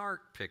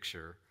stark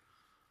picture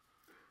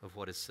of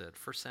what is said.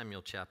 1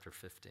 Samuel chapter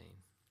 15.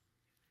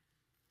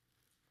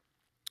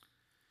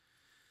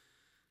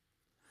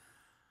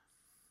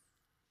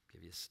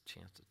 Give you a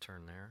chance to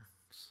turn there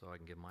so I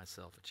can give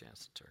myself a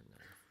chance to turn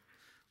there.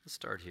 Let's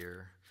start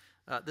here.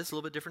 This is a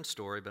little bit different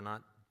story, but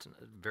not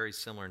very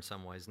similar in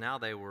some ways. Now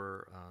they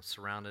were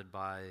surrounded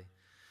by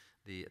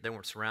They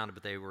weren't surrounded,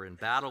 but they were in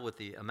battle with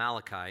the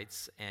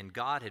Amalekites, and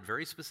God had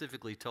very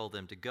specifically told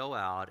them to go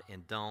out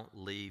and don't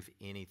leave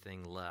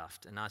anything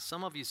left. And now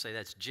some of you say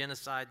that's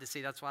genocide.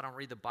 See, that's why I don't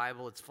read the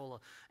Bible. It's full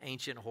of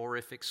ancient,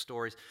 horrific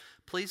stories.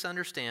 Please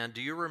understand,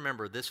 do you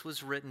remember this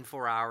was written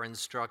for our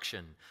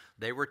instruction?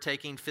 They were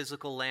taking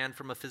physical land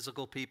from a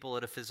physical people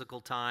at a physical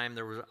time.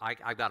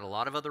 I've got a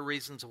lot of other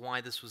reasons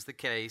why this was the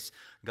case.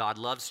 God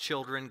loves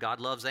children.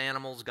 God loves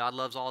animals. God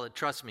loves all that.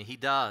 Trust me, He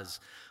does.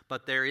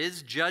 But there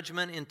is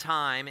judgment in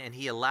time, and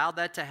He allowed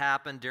that to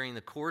happen during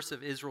the course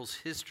of Israel's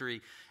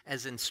history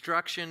as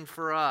instruction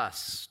for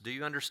us. Do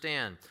you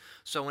understand?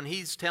 So when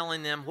He's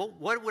telling them,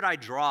 what would I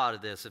draw out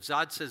of this? If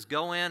God says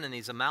go in and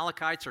these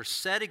Amalekites are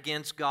set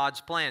against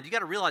God's plan, you got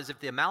to realize if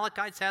the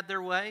Amalekites had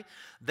their way,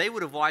 they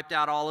would have wiped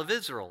out all of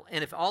Israel.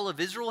 And if all of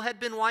Israel had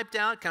been wiped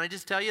out, can I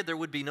just tell you, there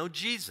would be no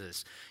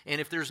Jesus.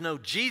 And if there's no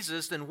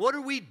Jesus, then what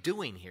are we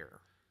doing here?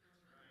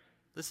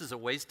 This is a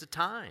waste of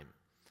time.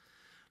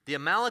 The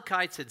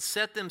Amalekites had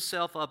set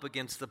themselves up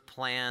against the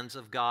plans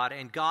of God,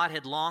 and God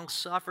had long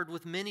suffered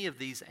with many of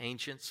these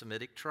ancient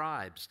Semitic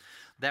tribes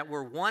that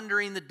were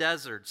wandering the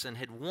deserts and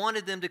had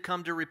wanted them to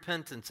come to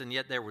repentance, and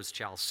yet there was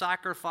child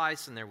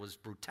sacrifice and there was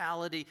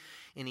brutality,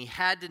 and He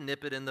had to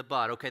nip it in the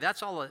bud. Okay,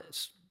 that's all.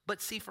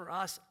 But see, for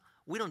us,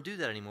 we don't do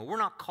that anymore. We're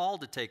not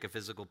called to take a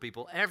physical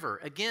people ever.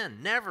 Again,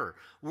 never.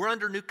 We're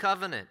under new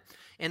covenant.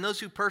 And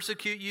those who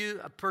persecute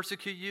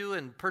you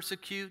and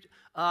persecute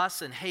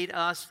us and hate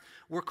us,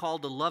 we're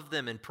called to love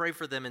them and pray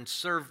for them and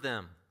serve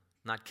them,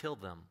 not kill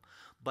them.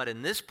 But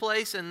in this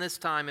place and this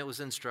time, it was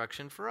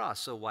instruction for us.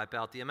 So wipe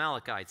out the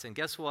Amalekites. And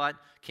guess what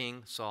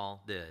King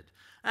Saul did?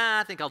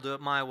 I think I'll do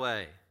it my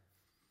way.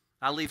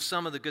 I'll leave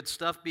some of the good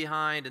stuff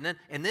behind.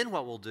 And then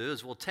what we'll do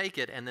is we'll take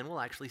it and then we'll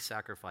actually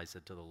sacrifice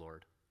it to the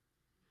Lord.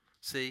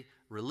 See,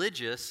 a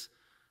religious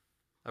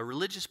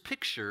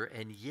picture,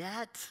 and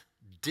yet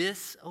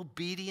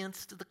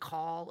disobedience to the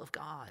call of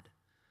God.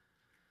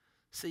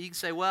 So you can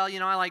say, well,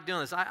 I like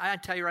doing this. I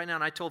tell you right now,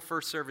 and I told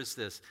First Service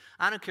this,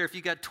 I don't care if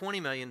you got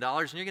 $20 million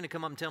and you're going to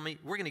come up and tell me,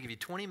 we're going to give you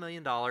 $20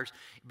 million,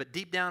 but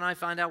deep down I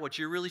find out what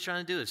you're really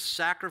trying to do is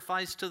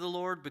sacrifice to the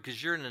Lord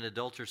because you're in an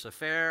adulterous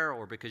affair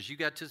or because you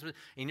got to,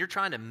 and you're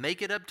trying to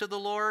make it up to the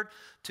Lord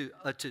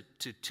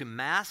to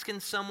mask in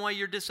some way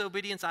your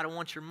disobedience. I don't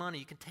want your money.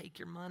 You can take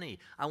your money.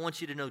 I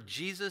want you to know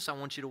Jesus. I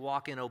want you to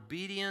walk in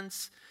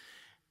obedience.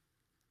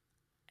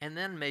 And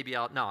then maybe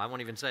I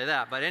won't even say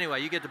that, but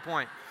anyway, you get the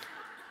point.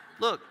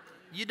 Look,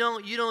 you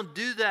don't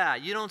do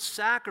that. You don't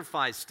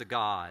sacrifice to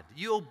God.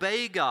 You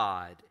obey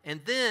God.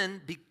 And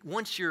then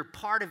once you're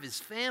part of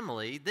His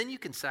family, then you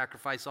can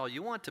sacrifice all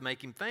you want to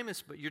make Him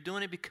famous, but you're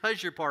doing it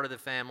because you're part of the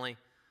family,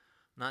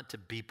 not to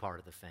be part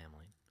of the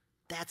family.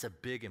 That's a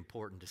big,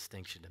 important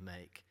distinction to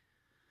make.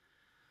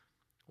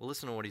 Well,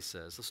 listen to what he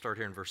says. Let's start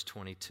here in verse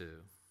 22.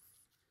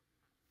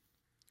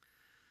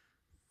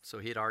 So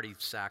he had already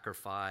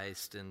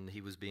sacrificed and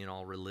he was being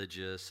all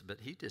religious, but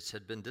he just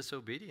had been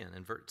disobedient.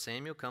 And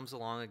Samuel comes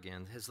along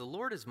again. Has the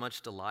Lord as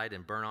much delight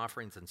in burnt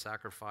offerings and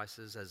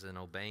sacrifices as in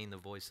obeying the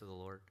voice of the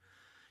Lord?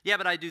 Yeah,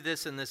 but I do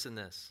this and this and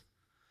this.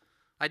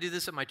 I do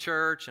this at my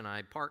church and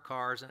I park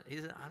cars. He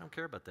said, I don't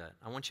care about that.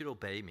 I want you to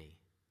obey me.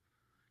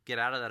 Get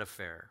out of that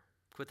affair.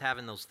 Quit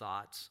having those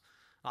thoughts.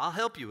 I'll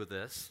help you with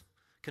this.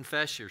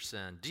 Confess your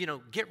sin.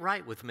 Get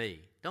right with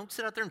me. Don't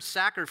sit out there and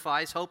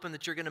sacrifice hoping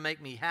that you're going to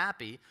make me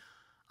happy.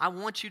 I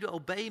want you to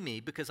obey me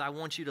because I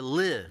want you to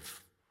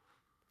live.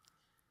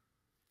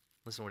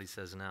 Listen to what he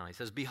says now. He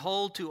says,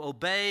 behold, to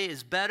obey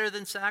is better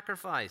than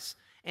sacrifice,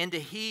 and to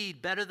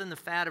heed better than the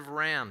fat of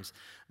rams.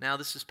 Now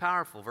this is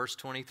powerful. Verse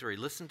 23,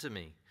 listen to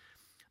me.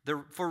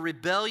 For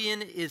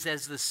rebellion is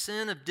as the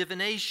sin of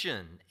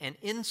divination, and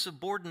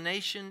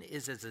insubordination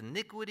is as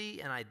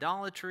iniquity and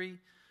idolatry.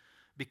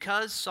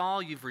 Because,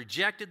 Saul, you've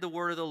rejected the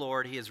word of the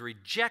Lord, He has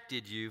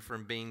rejected you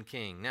from being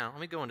king. Now,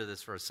 let me go into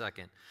this for a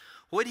second.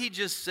 What he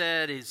just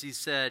said is he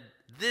said,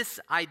 this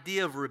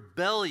idea of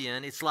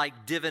rebellion, it's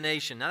like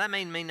divination. Now, that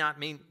may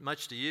not mean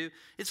much to you.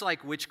 It's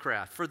like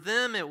witchcraft. For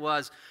them, it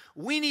was,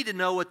 we need to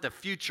know what the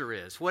future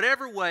is.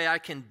 Whatever way I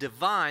can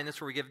divine, that's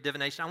where we give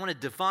divination. I want to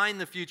divine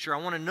the future.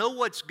 I want to know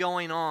what's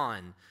going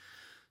on.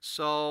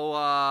 So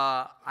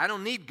I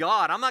don't need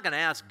God. I'm not going to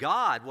ask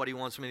God what He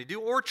wants me to do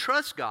or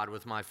trust God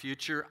with my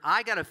future.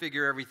 I got to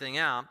figure everything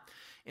out.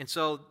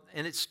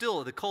 And it's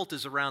still, the cult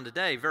is around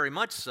today, very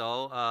much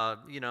so.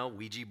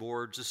 Ouija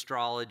boards,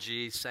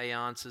 astrology,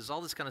 seances,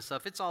 all this kind of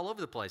stuff. It's all over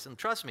the place. And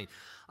trust me,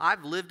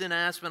 I've lived in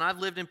Aspen. I've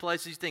lived in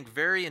places you think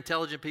very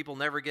intelligent people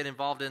never get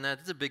involved in that.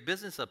 It's a big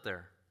business up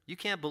there. You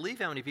can't believe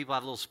how many people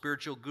have little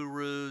spiritual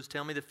gurus,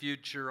 tell me the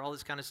future, all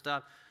this kind of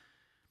stuff.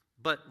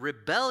 But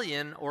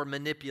rebellion or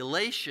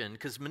manipulation,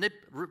 because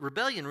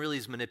rebellion really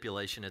is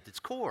manipulation at its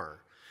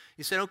core.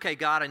 You said, okay,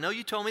 God, I know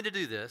you told me to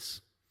do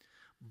this,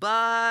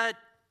 but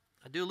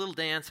I do a little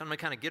dance. I'm going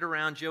to kind of get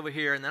around you over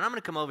here, and then I'm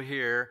going to come over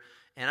here,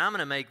 and I'm going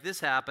to make this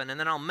happen, and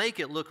then I'll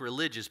make it look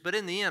religious. But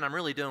in the end, I'm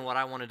really doing what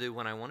I want to do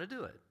when I want to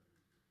do it.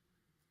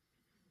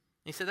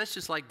 He said, that's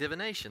just like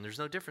divination. There's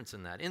no difference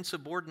in that.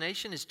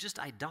 Insubordination is just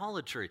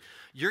idolatry.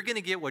 You're going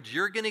to get what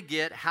you're going to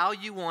get, how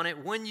you want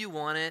it, when you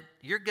want it.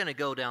 You're going to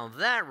go down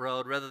that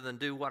road rather than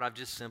do what I've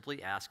just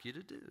simply asked you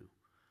to do.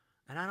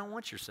 And I don't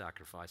want your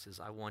sacrifices.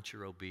 I want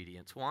your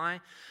obedience.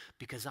 Why?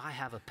 Because I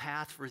have a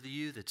path for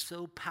you that's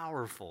so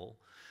powerful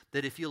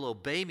that if you'll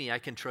obey me, I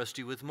can trust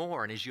you with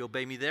more. And as you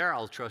obey me there,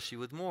 I'll trust you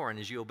with more. And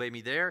as you obey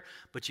me there,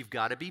 but you've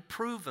got to be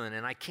proven,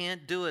 and I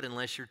can't do it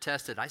unless you're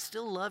tested. I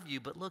still love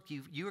you, but look,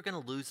 you are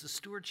going to lose the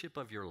stewardship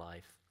of your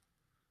life.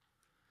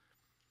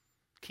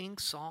 King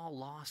Saul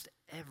lost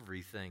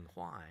everything.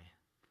 Why?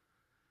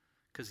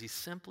 Because he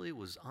simply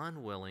was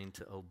unwilling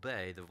to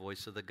obey the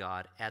voice of the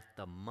God at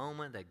the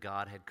moment that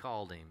God had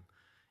called him.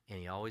 And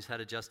he always had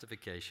a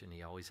justification.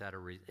 He always had a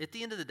reason. At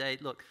the end of the day,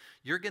 look,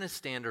 you're going to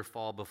stand or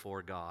fall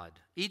before God.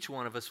 Each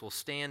one of us will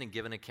stand and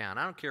give an account.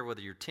 I don't care whether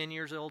you're 10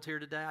 years old here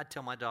today. I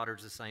tell my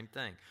daughters the same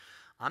thing.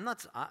 I'm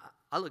not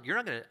going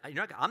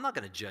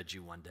to judge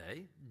you one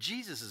day.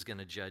 Jesus is going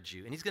to judge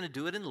you. And he's going to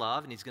do it in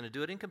love, and he's going to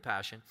do it in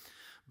compassion.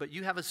 But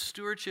you have a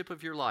stewardship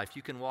of your life.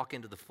 You can walk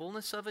into the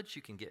fullness of it.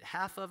 You can get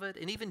half of it.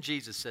 And even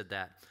Jesus said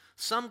that.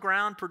 Some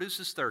ground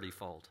produces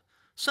 30-fold.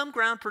 Some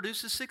ground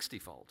produces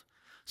 60-fold.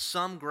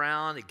 Some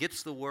ground, it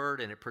gets the word,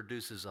 and it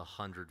produces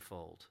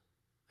 100-fold.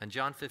 And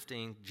John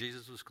 15,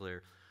 Jesus was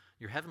clear.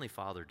 Your heavenly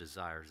Father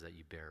desires that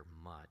you bear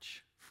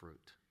much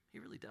fruit. He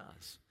really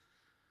does.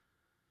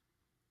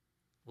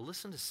 Well,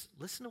 listen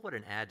to what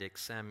an addict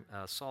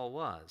Saul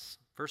was.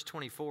 Verse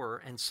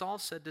 24, and Saul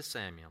said to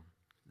Samuel,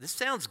 this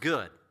sounds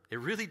good. It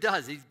really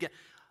does.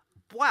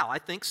 Wow, I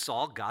think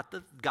Saul got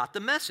the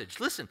message.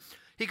 Listen,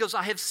 he goes,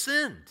 I have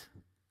sinned.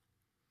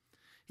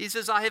 He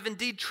says, I have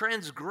indeed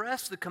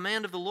transgressed the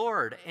command of the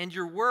Lord and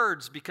your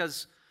words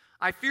because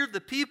I feared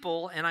the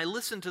people and I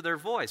listened to their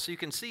voice. So you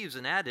can see he was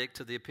an addict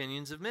to the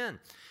opinions of men.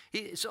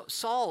 So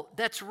Saul,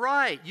 that's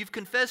right. You've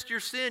confessed your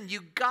sin.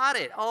 You got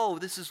it. Oh,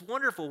 this is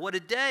wonderful. What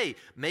a day.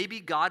 Maybe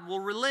God will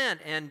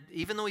relent. And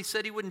even though he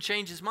said he wouldn't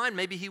change his mind,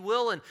 maybe he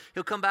will, and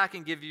he'll come back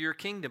and give you your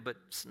kingdom. But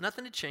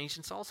nothing had changed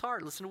in Saul's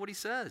heart. Listen to what he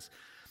says.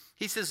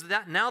 He says,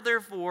 now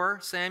therefore,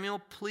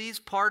 Samuel, please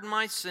pardon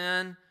my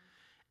sin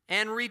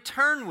and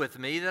return with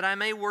me that I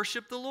may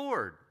worship the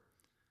Lord.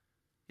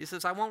 He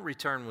says, I won't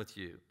return with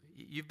you.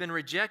 You've been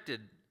rejected,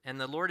 and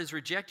the Lord has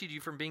rejected you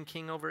from being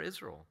king over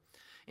Israel.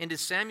 And as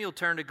Samuel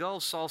turned to go,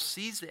 Saul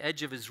seized the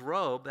edge of his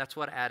robe, that's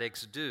what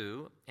addicts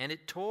do, and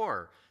it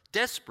tore.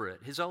 Desperate,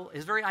 his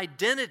very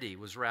identity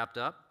was wrapped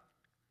up.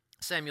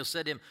 Samuel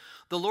said to him,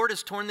 the Lord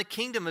has torn the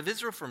kingdom of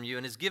Israel from you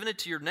and has given it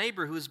to your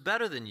neighbor who is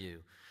better than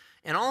you.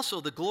 And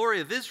also the glory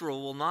of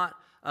Israel will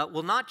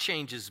not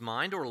change his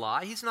mind or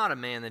lie. He's not a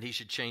man that he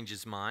should change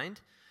his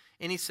mind.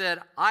 And he said,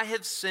 I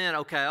have sinned.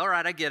 Okay, all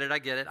right, I get it.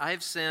 I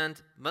have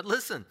sinned. But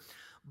listen,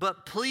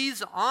 but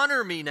please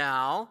honor me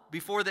now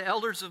before the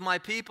elders of my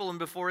people and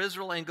before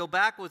Israel and go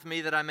back with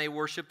me that I may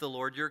worship the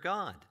Lord your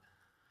God.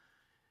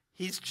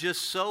 He's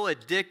just so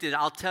addicted.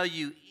 I'll tell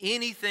you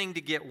anything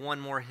to get one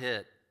more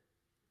hit.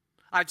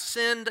 I've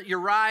sinned, you're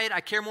right,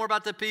 I care more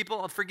about the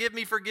people. Forgive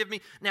me.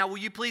 Now, will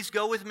you please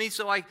go with me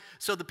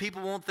so the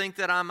people won't think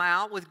that I'm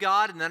out with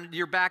God and then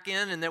you're back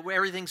in and that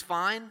everything's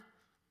fine?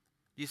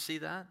 You see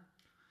that?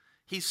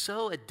 He's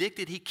so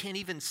addicted he can't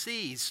even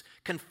see. He's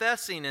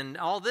confessing and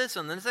all this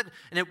and then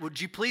would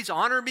you please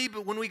honor me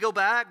but when we go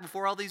back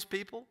before all these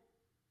people?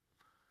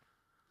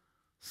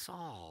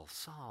 Saul,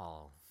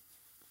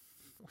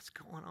 what's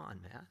going on,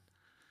 man?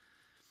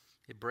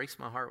 It breaks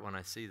my heart when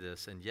I see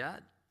this, and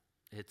yet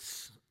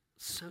it's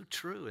so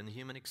true in the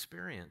human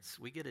experience.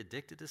 We get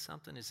addicted to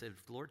something and say,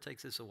 if the Lord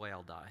takes this away,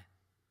 I'll die.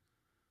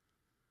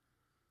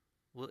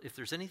 Well, if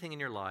there's anything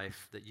in your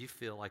life that you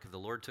feel like if the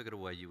Lord took it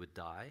away, you would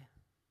die,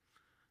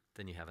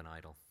 then you have an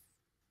idol.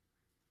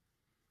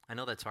 I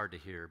know that's hard to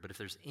hear, but if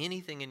there's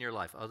anything in your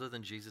life other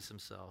than Jesus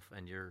himself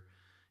and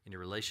in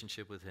your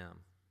relationship with him,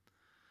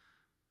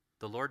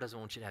 the Lord doesn't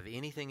want you to have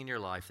anything in your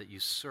life that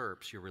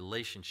usurps your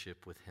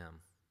relationship with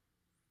him.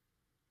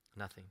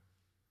 Nothing.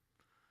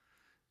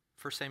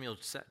 1 Samuel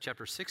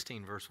chapter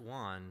 16, verse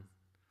 1,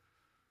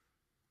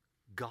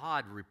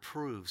 God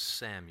reproves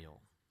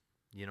Samuel.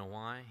 You know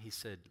why? He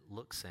said,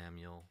 look,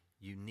 Samuel,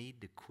 you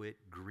need to quit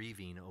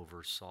grieving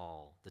over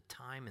Saul. The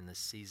time and the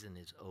season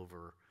is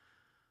over.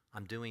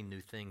 I'm doing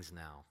new things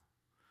now.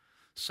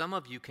 Some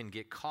of you can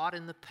get caught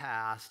in the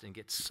past and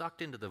get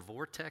sucked into the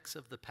vortex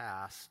of the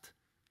past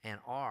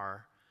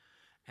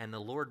and the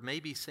Lord may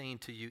be saying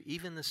to you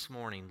even this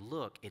morning,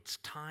 look, it's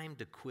time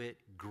to quit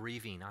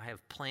grieving. I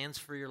have plans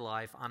for your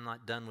life. I'm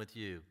not done with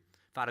you.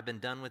 If I'd have been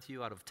done with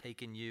you, I'd have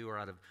taken you or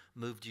I'd have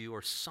moved you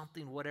or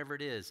something, whatever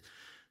it is.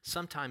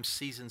 Sometimes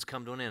seasons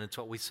come to an end. It's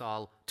what we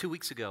saw 2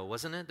 weeks ago,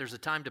 wasn't it? There's a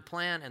time to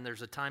plant and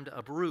there's a time to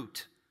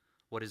uproot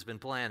what has been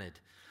planted.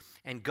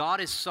 And God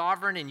is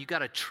sovereign and you got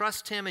to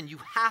trust him and you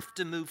have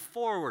to move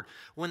forward.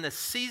 When the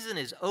season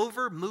is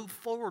over, move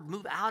forward,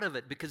 move out of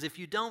it. Because if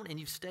you don't and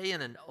you stay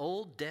in an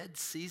old, dead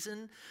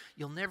season,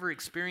 you'll never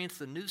experience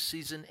the new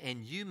season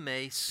and you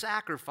may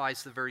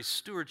sacrifice the very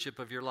stewardship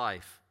of your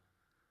life.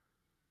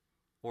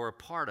 Or a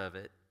part of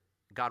it,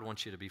 God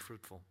wants you to be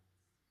fruitful.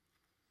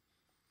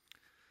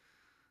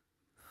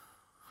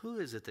 Who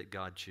is it that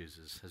God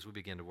chooses as we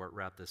begin to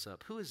wrap this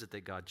up? Who is it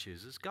that God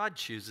chooses? God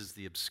chooses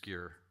the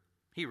obscure.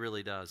 He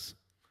really does.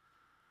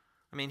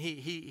 I mean,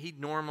 he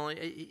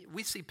normally,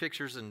 we see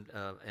pictures and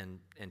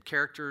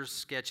characters,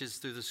 sketches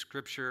through the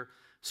Scripture.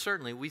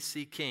 Certainly, we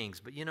see kings,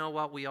 but you know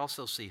what? We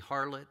also see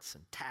harlots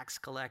and tax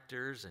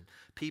collectors and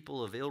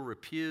people of ill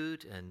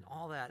repute and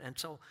all that. And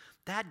so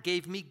that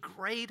gave me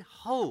great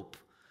hope.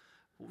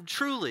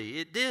 Truly,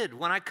 it did.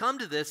 When I come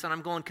to this and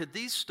I'm going, could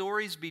these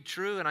stories be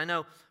true? And I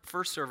know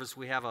first service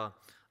we have a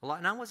lot,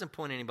 and I wasn't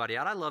pointing anybody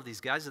out. I love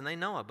these guys and they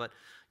know it, but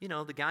you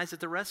know, the guys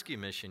at the rescue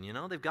mission, you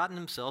know, they've gotten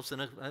themselves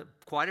in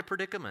quite a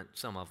predicament,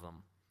 some of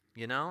them.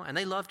 You know, and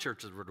they love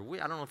churches.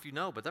 I don't know if you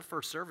know, but their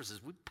first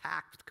services, we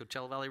packed with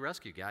Coachella Valley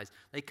Rescue guys.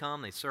 They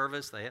come, they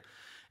service,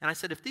 and I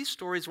said, if these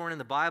stories weren't in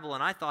the Bible,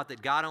 and I thought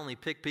that God only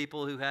picked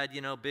people who had, you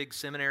know, big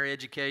seminary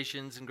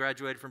educations and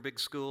graduated from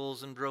big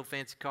schools and drove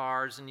fancy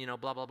cars and, you know,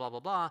 blah, blah, blah, blah,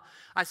 blah.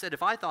 I said,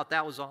 if I thought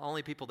that was the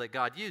only people that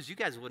God used, you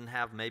guys wouldn't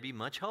have maybe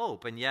much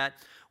hope. And yet,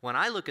 when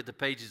I look at the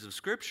pages of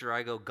Scripture,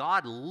 I go,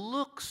 God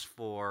looks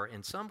for,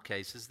 in some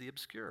cases, the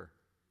obscure.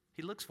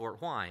 He looks for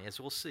it. Why? As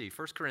we'll see.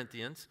 1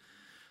 Corinthians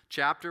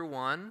Chapter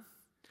 1,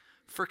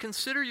 for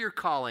consider your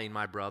calling,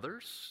 my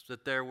brothers,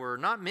 that there were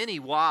not many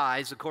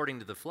wise according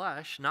to the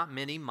flesh, not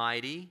many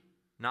mighty,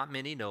 not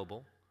many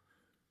noble,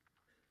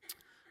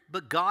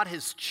 but God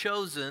has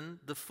chosen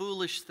the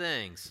foolish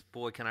things,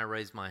 boy, can I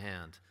raise my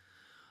hand,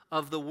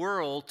 of the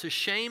world to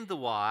shame the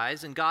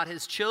wise, and God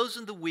has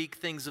chosen the weak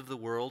things of the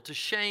world to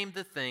shame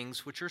the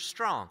things which are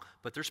strong.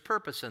 But there's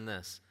purpose in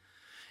this.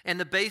 And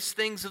the base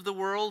things of the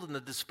world and the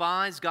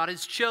despised, God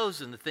has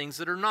chosen the things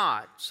that are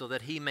not, so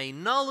that he may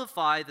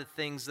nullify the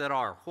things that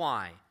are.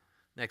 Why?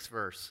 Next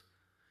verse.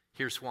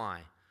 Here's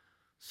why.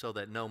 So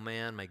that no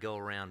man may go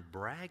around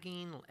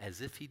bragging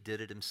as if he did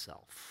it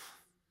himself.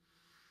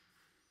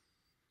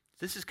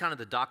 This is kind of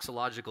the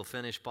doxological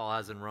finish Paul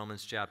has in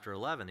Romans chapter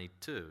 11,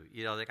 too.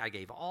 You know, like, I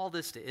gave all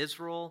this to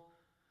Israel,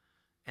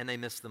 and they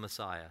missed the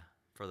Messiah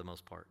for the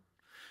most part.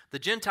 The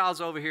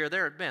Gentiles over here,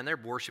 they're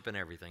worshiping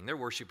everything. They're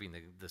worshiping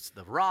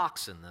the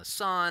rocks and the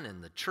sun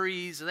and the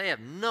trees. They have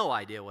no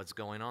idea what's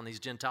going on. These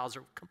Gentiles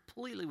are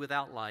completely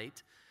without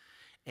light.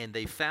 And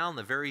they found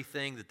the very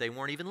thing that they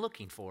weren't even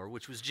looking for,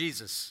 which was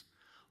Jesus.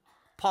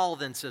 Paul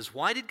then says,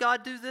 why did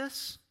God do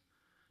this?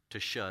 To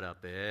shut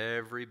up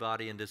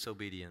everybody in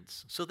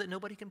disobedience so that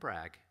nobody can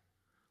brag.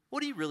 What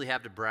do you really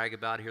have to brag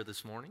about here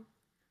this morning?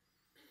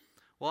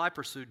 Well, I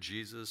pursued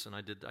Jesus and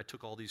I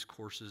took all these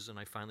courses and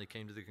I finally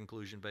came to the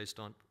conclusion based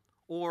on.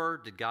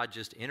 Or did God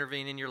just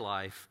intervene in your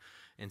life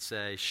and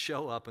say,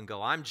 show up and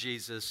go, I'm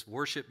Jesus,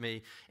 worship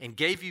me, and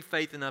gave you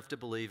faith enough to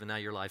believe, and now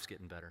your life's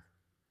getting better?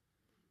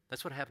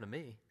 That's what happened to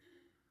me.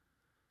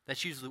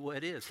 That's usually what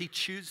it is. He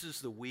chooses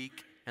the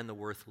weak and the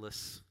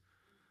worthless.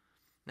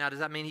 Now, does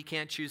that mean he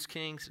can't choose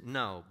kings?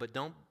 No, but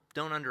don't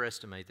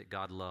underestimate that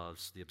God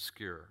loves the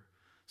obscure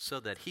so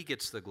that he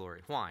gets the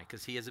glory. Why?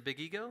 Because he has a big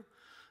ego?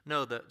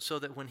 No, so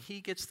that when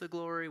he gets the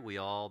glory, we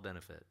all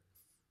benefit.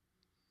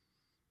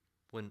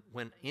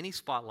 When any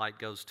spotlight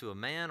goes to a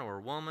man or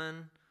a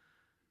woman,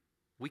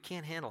 we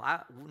can't handle it.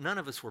 None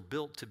of us were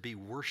built to be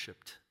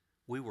worshiped.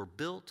 We were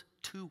built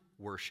to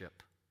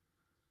worship.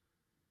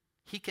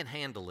 He can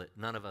handle it.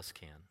 None of us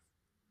can.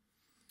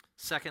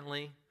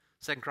 Secondly,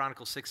 2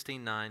 Chronicles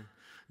 16:9,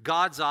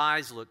 God's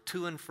eyes look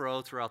to and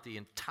fro throughout the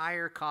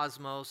entire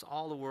cosmos,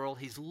 all the world.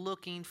 He's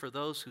looking for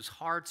those whose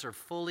hearts are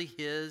fully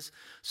his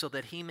so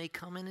that he may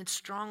come in and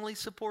strongly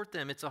support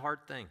them. It's a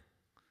hard thing.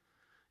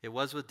 It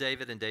was with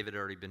David, and David had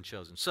already been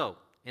chosen. So,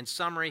 in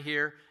summary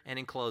here and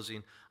in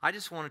closing, I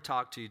just want to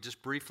talk to you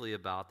just briefly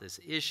about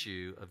this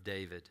issue of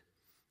David.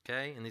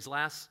 Okay? In these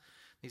last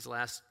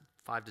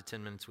 5 to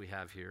 10 minutes we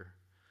have here,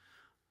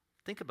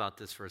 think about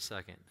this for a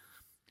second.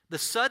 The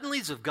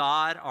suddenlies of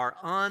God are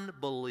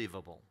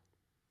unbelievable.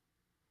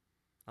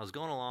 I was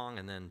going along,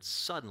 and then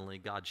suddenly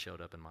God showed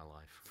up in my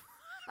life.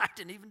 I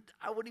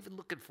wasn't even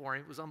looking for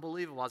him. It was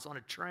unbelievable. I was on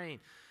a train.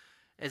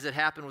 As it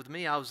happened with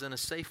me, I was in a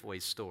Safeway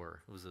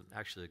store. It was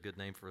actually a good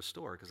name for a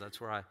store because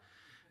that's where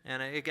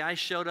and a guy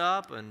showed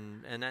up,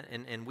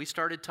 and we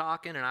started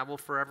talking, and I will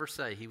forever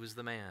say he was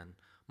the man.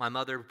 My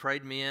mother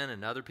prayed me in,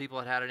 and other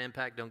people had an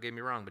impact, don't get me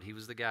wrong, but he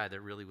was the guy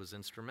that really was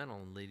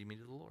instrumental in leading me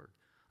to the Lord.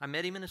 I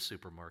met him in a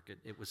supermarket.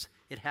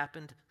 It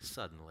happened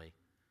suddenly.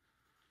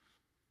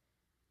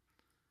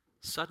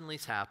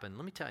 Suddenly's happened.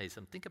 Let me tell you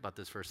something. Think about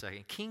this for a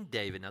second. King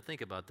David, now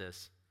think about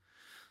this.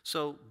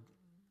 So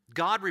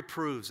God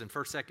reproves in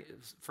 1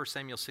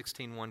 Samuel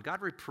 16:1,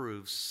 God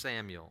reproves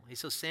Samuel. He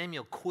says,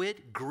 Samuel,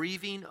 quit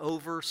grieving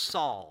over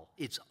Saul.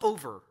 It's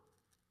over.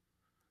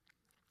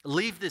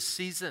 Leave this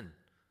season.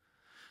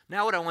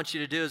 Now what I want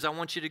you to do is I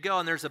want you to go,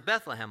 and there's a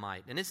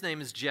Bethlehemite, and his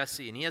name is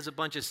Jesse, and he has a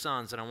bunch of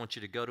sons, and I want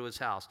you to go to his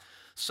house.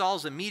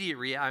 Samuel's immediate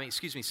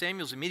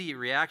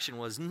reaction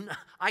was,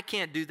 I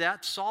can't do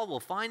that. Saul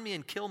will find me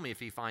and kill me if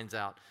he finds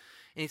out.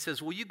 And he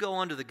says, well, you go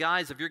under the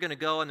guise of you're going to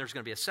go, and there's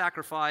going to be a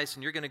sacrifice,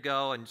 and you're going to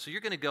go, and so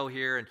you're going to go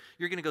here, and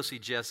you're going to go see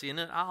Jesse,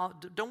 and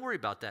don't worry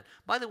about that.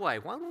 By the way,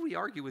 why would we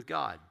argue with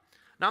God?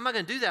 Now, I'm not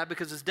going to do that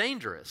because it's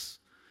dangerous.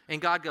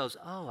 And God goes,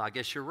 oh, I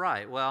guess you're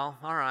right. Well,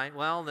 all right.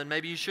 Well, then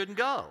maybe you shouldn't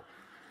go.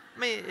 I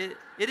mean,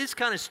 it is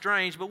kind of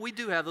strange, but we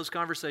do have those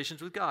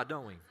conversations with God,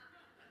 don't we?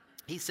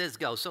 He says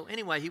go. So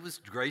anyway, he was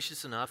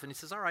gracious enough, and he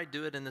says, all right,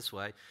 do it in this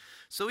way.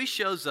 So he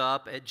shows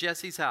up at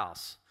Jesse's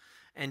house.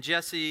 And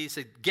Jesse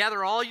said,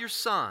 gather all your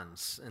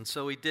sons. And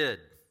so he did,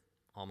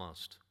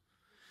 almost.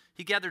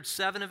 He gathered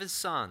 7 of his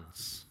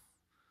sons,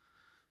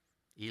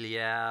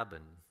 Eliab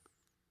and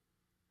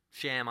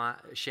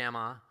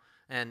Shammah,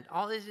 and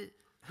all these.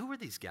 Who are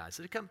these guys?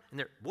 They come, and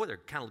they're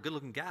kind of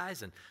good-looking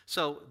guys. And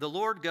so the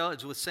Lord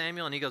goes with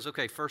Samuel, and he goes,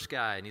 okay, first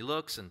guy. And he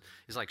looks, and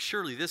he's like,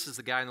 surely this is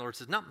the guy. And the Lord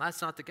says, no,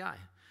 that's not the guy.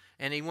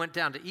 And he went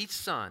down to each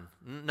son.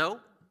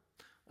 No.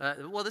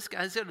 Well, this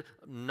guy said,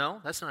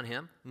 no, that's not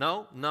him.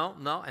 No.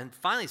 And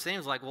finally,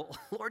 Samuel's like, well,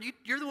 Lord,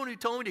 you're the one who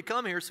told me to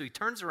come here. So he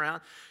turns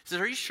around. He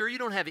says, are you sure you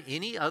don't have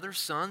any other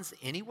sons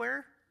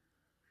anywhere?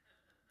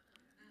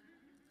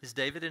 Is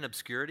David in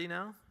obscurity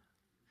now?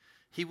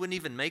 He wouldn't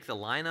even make the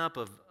lineup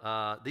of,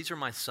 these are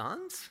my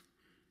sons?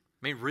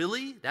 I mean,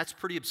 really? That's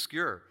pretty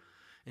obscure.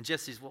 And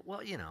Jesse's,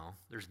 well,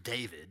 there's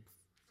David.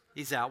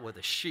 He's out with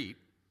the sheep.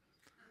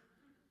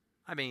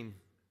 I mean,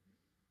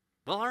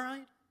 well,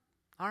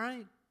 all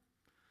right.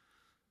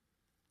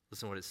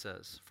 Listen to what it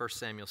says. 1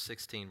 Samuel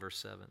 16, verse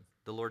 7.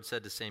 The Lord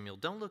said to Samuel,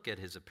 don't look at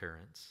his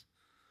appearance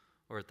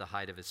or at the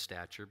height of his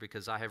stature,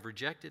 because I have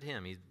rejected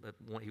him. He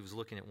was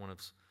looking at one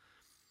of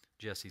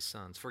Jesse's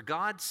sons. For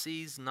God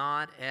sees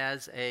not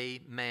as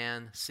a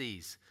man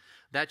sees.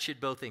 That should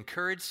both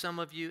encourage some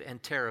of you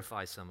and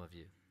terrify some of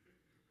you.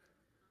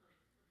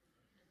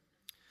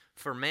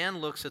 For man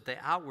looks at the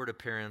outward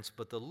appearance,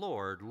 but the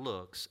Lord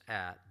looks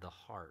at the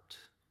heart.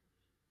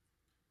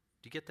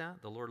 Do you get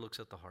that? The Lord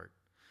looks at the heart.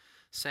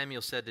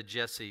 Samuel said to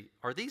Jesse,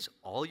 are these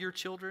all your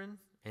children?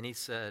 And he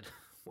said,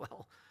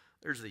 well,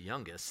 there's the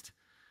youngest.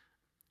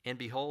 And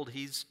behold,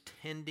 he's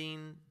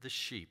tending the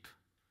sheep.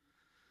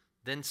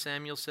 Then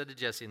Samuel said to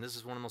Jesse, and this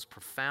is one of the most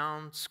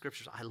profound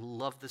scriptures. I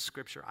love this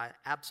scripture. I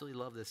absolutely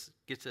love this.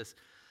 Get this.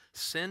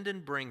 Send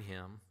and bring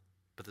him.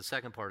 But the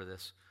second part of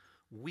this,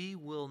 we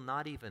will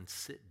not even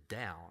sit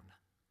down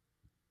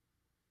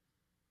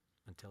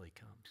until he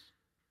comes.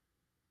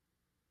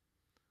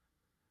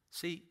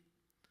 See,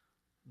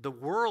 the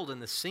world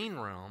in the scene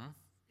realm,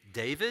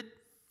 David,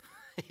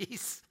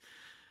 he's,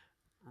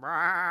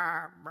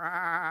 hey,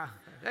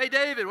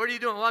 David, what are you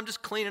doing? Well, I'm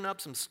just cleaning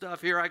up some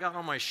stuff here. I got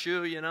on my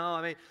shoe,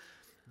 I mean,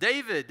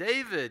 David,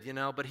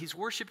 but he's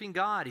worshiping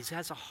God. He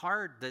has a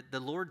heart that the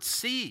Lord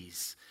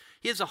sees.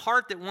 He has a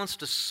heart that wants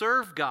to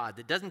serve God,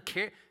 that doesn't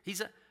care.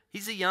 He's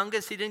the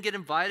youngest. He didn't get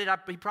invited.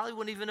 He probably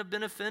wouldn't even have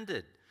been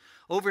offended.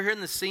 Over here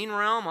in the scene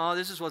realm, oh,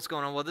 this is what's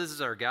going on. Well, this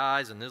is our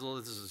guys, and this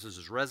is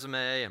his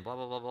resume, and blah,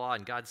 blah, blah, blah.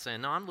 And God's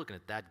saying, no, I'm looking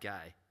at that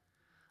guy.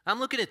 I'm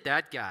looking at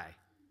that guy.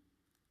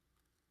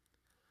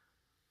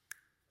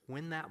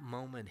 When that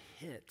moment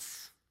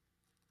hits,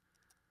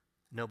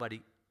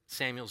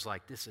 Samuel's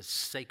like, this is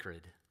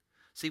sacred.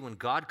 See, when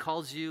God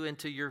calls you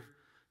to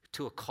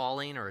a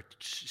calling or a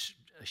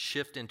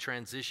shift in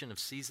transition of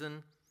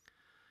season,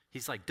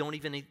 he's like, don't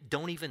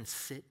even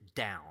sit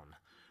down.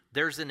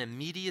 There's an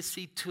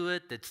immediacy to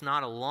it that's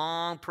not a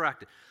long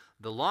practice.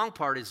 The long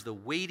part is the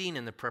waiting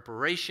and the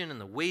preparation and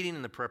the waiting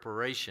and the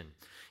preparation.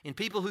 And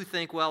people who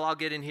think, well, I'll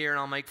get in here and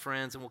I'll make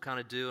friends and we'll kind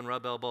of do and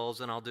rub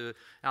elbows and I'll do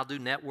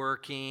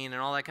networking and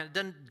all that kind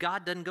of.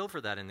 God doesn't go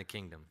for that in the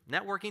kingdom.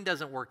 Networking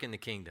doesn't work in the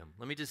kingdom.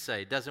 Let me just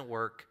say, it doesn't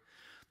work.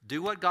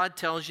 Do what God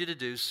tells you to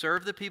do.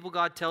 Serve the people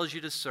God tells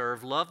you to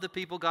serve. Love the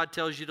people God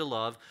tells you to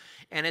love.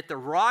 And at the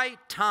right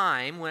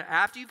time,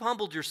 after you've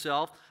humbled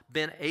yourself,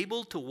 been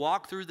able to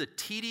walk through the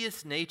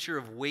tedious nature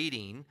of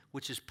waiting,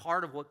 which is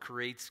part of what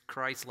creates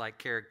Christ-like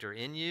character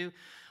in you,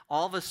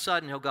 all of a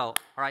sudden he'll go, all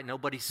right,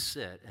 nobody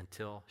sit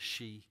until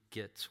she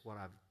gets what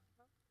I've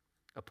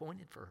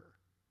appointed for her.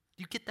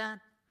 Do you get that?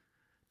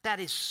 That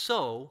is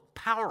so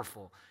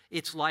powerful.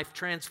 It's life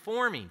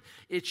transforming.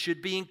 It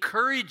should be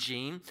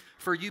encouraging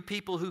for you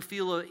people who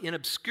feel in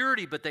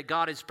obscurity, but that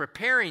God is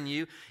preparing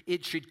you.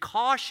 It should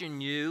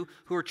caution you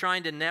who are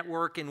trying to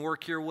network and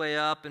work your way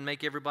up and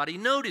make everybody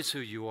notice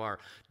who you are.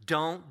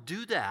 Don't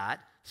do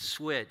that.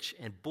 Switch.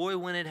 And boy,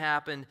 when it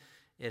happened,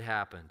 it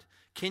happened.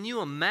 Can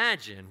you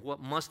imagine what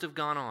must have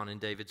gone on in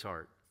David's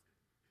heart?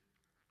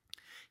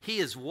 He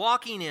is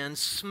walking in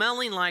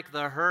smelling like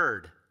the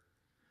herd.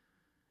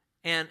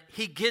 And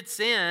he gets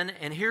in,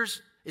 and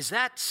is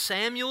that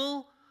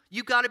Samuel?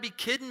 You got to be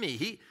kidding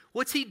me.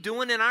 What's he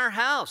doing in our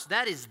house?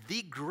 That is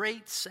the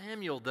great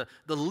Samuel,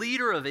 the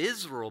leader of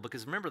Israel,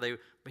 because remember,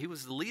 he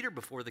was the leader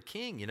before the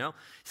king, He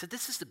said,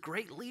 this is the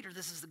great leader.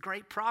 This is the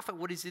great prophet.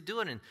 What is he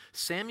doing? And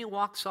Samuel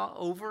walks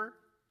over.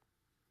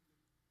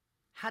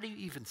 How do you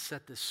even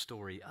set this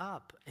story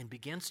up? And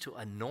begins to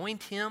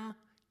anoint him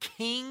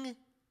king?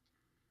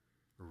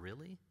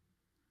 Really?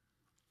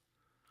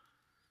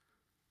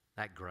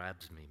 That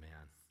grabs me, man.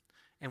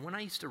 And when I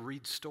used to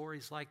read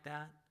stories like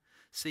that,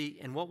 see,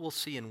 and what we'll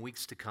see in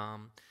weeks to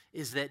come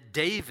is that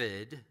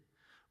David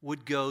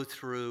would go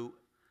through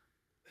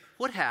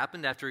what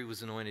happened after he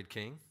was anointed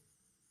king?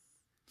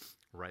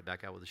 Right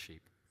back out with the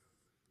sheep.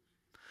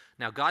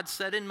 Now, God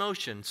set in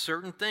motion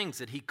certain things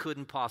that he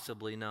couldn't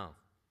possibly know.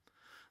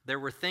 There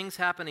were things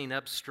happening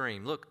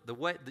upstream. Look,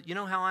 you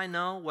know how I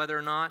know whether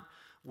or not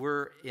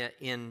we're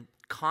in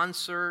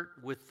concert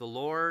with the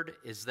Lord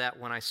is that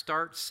when I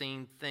start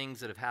seeing things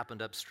that have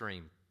happened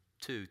upstream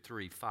 2,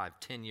 3, 5,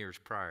 10 years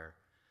prior,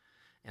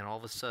 and all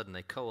of a sudden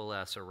they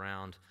coalesce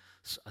around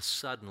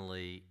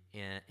suddenly,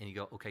 and you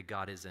go, okay,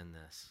 God is in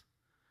this.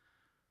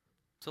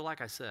 So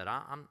like I said,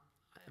 am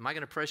I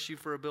going to press you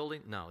for a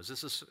building? No. Is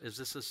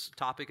this a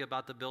topic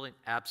about the building?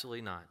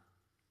 Absolutely not.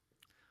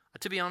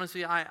 To be honest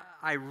with you,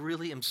 I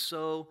really am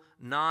so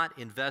not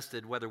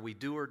invested whether we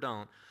do or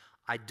don't.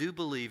 I do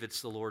believe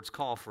it's the Lord's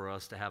call for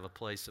us to have a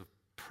place of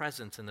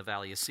presence in the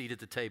valley, a seat at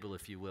the table,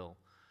 if you will.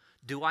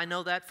 Do I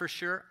know that for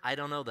sure? I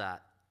don't know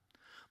that.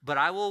 But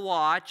I will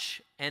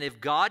watch, and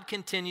if God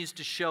continues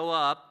to show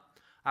up,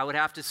 I would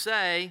have to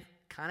say,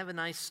 kind of a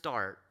nice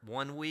start.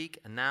 1 week,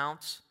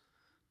 announce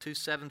 2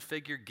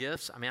 7-figure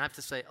gifts. I mean, I have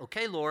to say,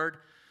 okay, Lord,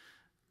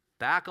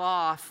 back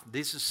off.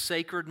 These are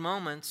sacred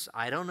moments.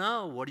 I don't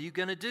know. What are you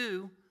going to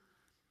do?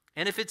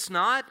 And if it's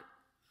not,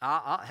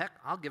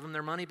 I'll give them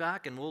their money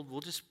back, and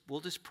we'll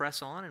just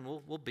press on, and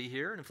we'll be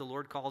here. And if the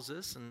Lord calls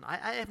this, and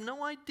I have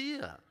no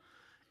idea.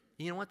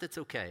 You know what? That's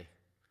okay.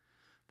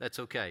 That's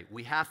okay.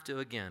 We have to,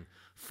 again,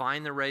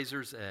 find the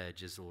razor's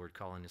edge. Is the Lord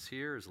calling us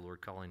here? Is the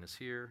Lord calling us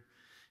here?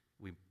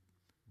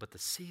 But the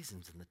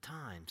seasons and the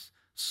times,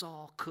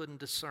 Saul couldn't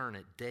discern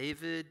it.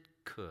 David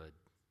could.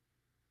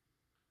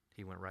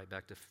 He went right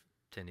back to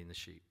tending the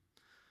sheep.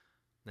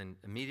 Then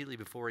immediately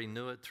before he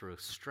knew it, through a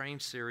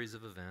strange series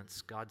of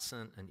events, God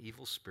sent an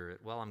evil spirit.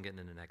 Well, I'm getting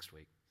into next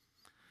week.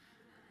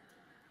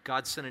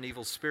 God sent an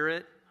evil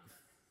spirit,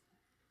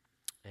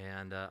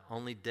 and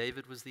only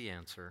David was the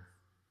answer.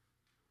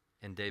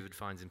 And David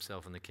finds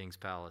himself in the king's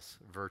palace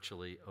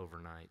virtually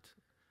overnight.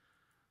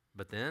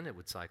 But then it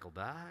would cycle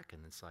back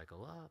and then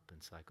cycle up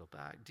and cycle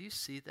back. Do you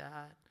see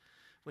that?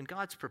 When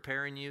God's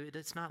preparing you,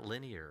 it's not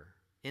linear.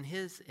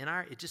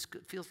 It just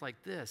feels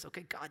like this.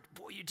 Okay, God,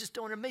 boy, you're just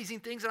doing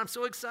amazing things, and I'm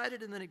so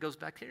excited. And then it goes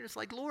back here. It's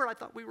like, Lord, I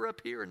thought we were up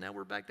here, and now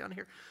we're back down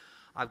here.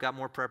 I've got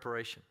more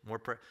preparation,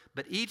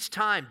 But each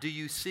time, do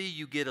you see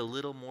you get a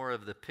little more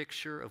of the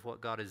picture of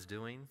what God is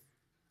doing?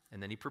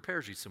 And then he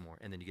prepares you some more.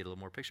 And then you get a little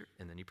more picture.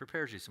 And then he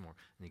prepares you some more.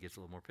 And he gets a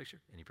little more picture.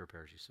 And he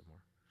prepares you some more.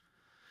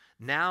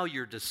 Now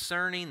you're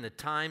discerning the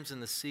times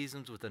and the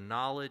seasons with the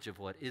knowledge of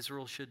what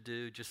Israel should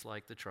do, just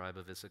like the tribe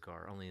of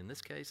Issachar. Only in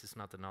this case, it's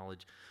not the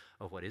knowledge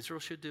of what Israel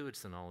should do.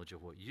 It's the knowledge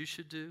of what you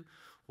should do,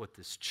 what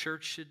this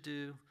church should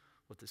do,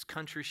 what this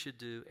country should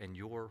do, and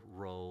your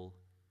role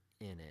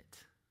in it.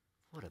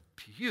 What a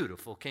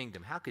beautiful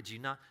kingdom. How could you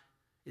not?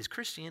 Is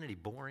Christianity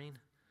boring?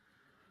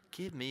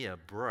 Give me a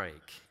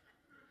break.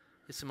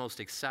 It's the most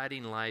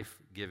exciting,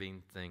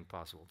 life-giving thing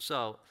possible.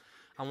 So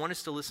I want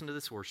us to listen to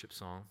this worship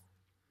song.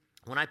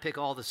 When I pick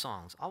all the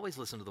songs, always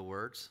listen to the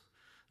words.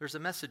 There's a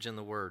message in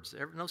the words.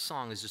 No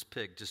song is just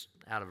picked just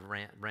out of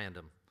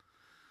random.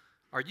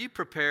 Are you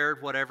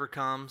prepared, whatever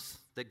comes,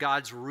 that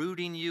God's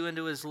rooting you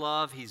into his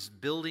love? He's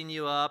building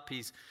you up.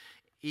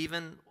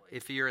 Even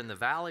if you're in the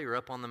valley or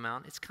up on the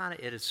mountain, it's kind of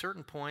at a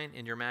certain point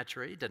in your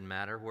maturity, it doesn't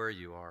matter where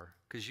you are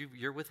because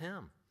you're with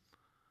him.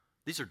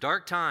 These are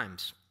dark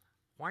times.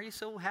 Why are you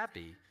so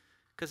happy?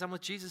 Because I'm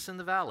with Jesus in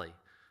the valley.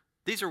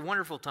 These are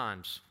wonderful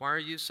times. Why are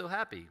you so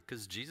happy?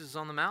 Because Jesus is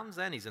on the mountains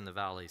and he's in the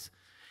valleys.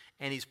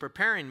 And he's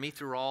preparing me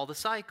through all the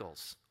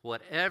cycles.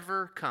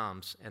 Whatever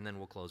comes, and then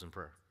we'll close in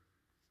prayer.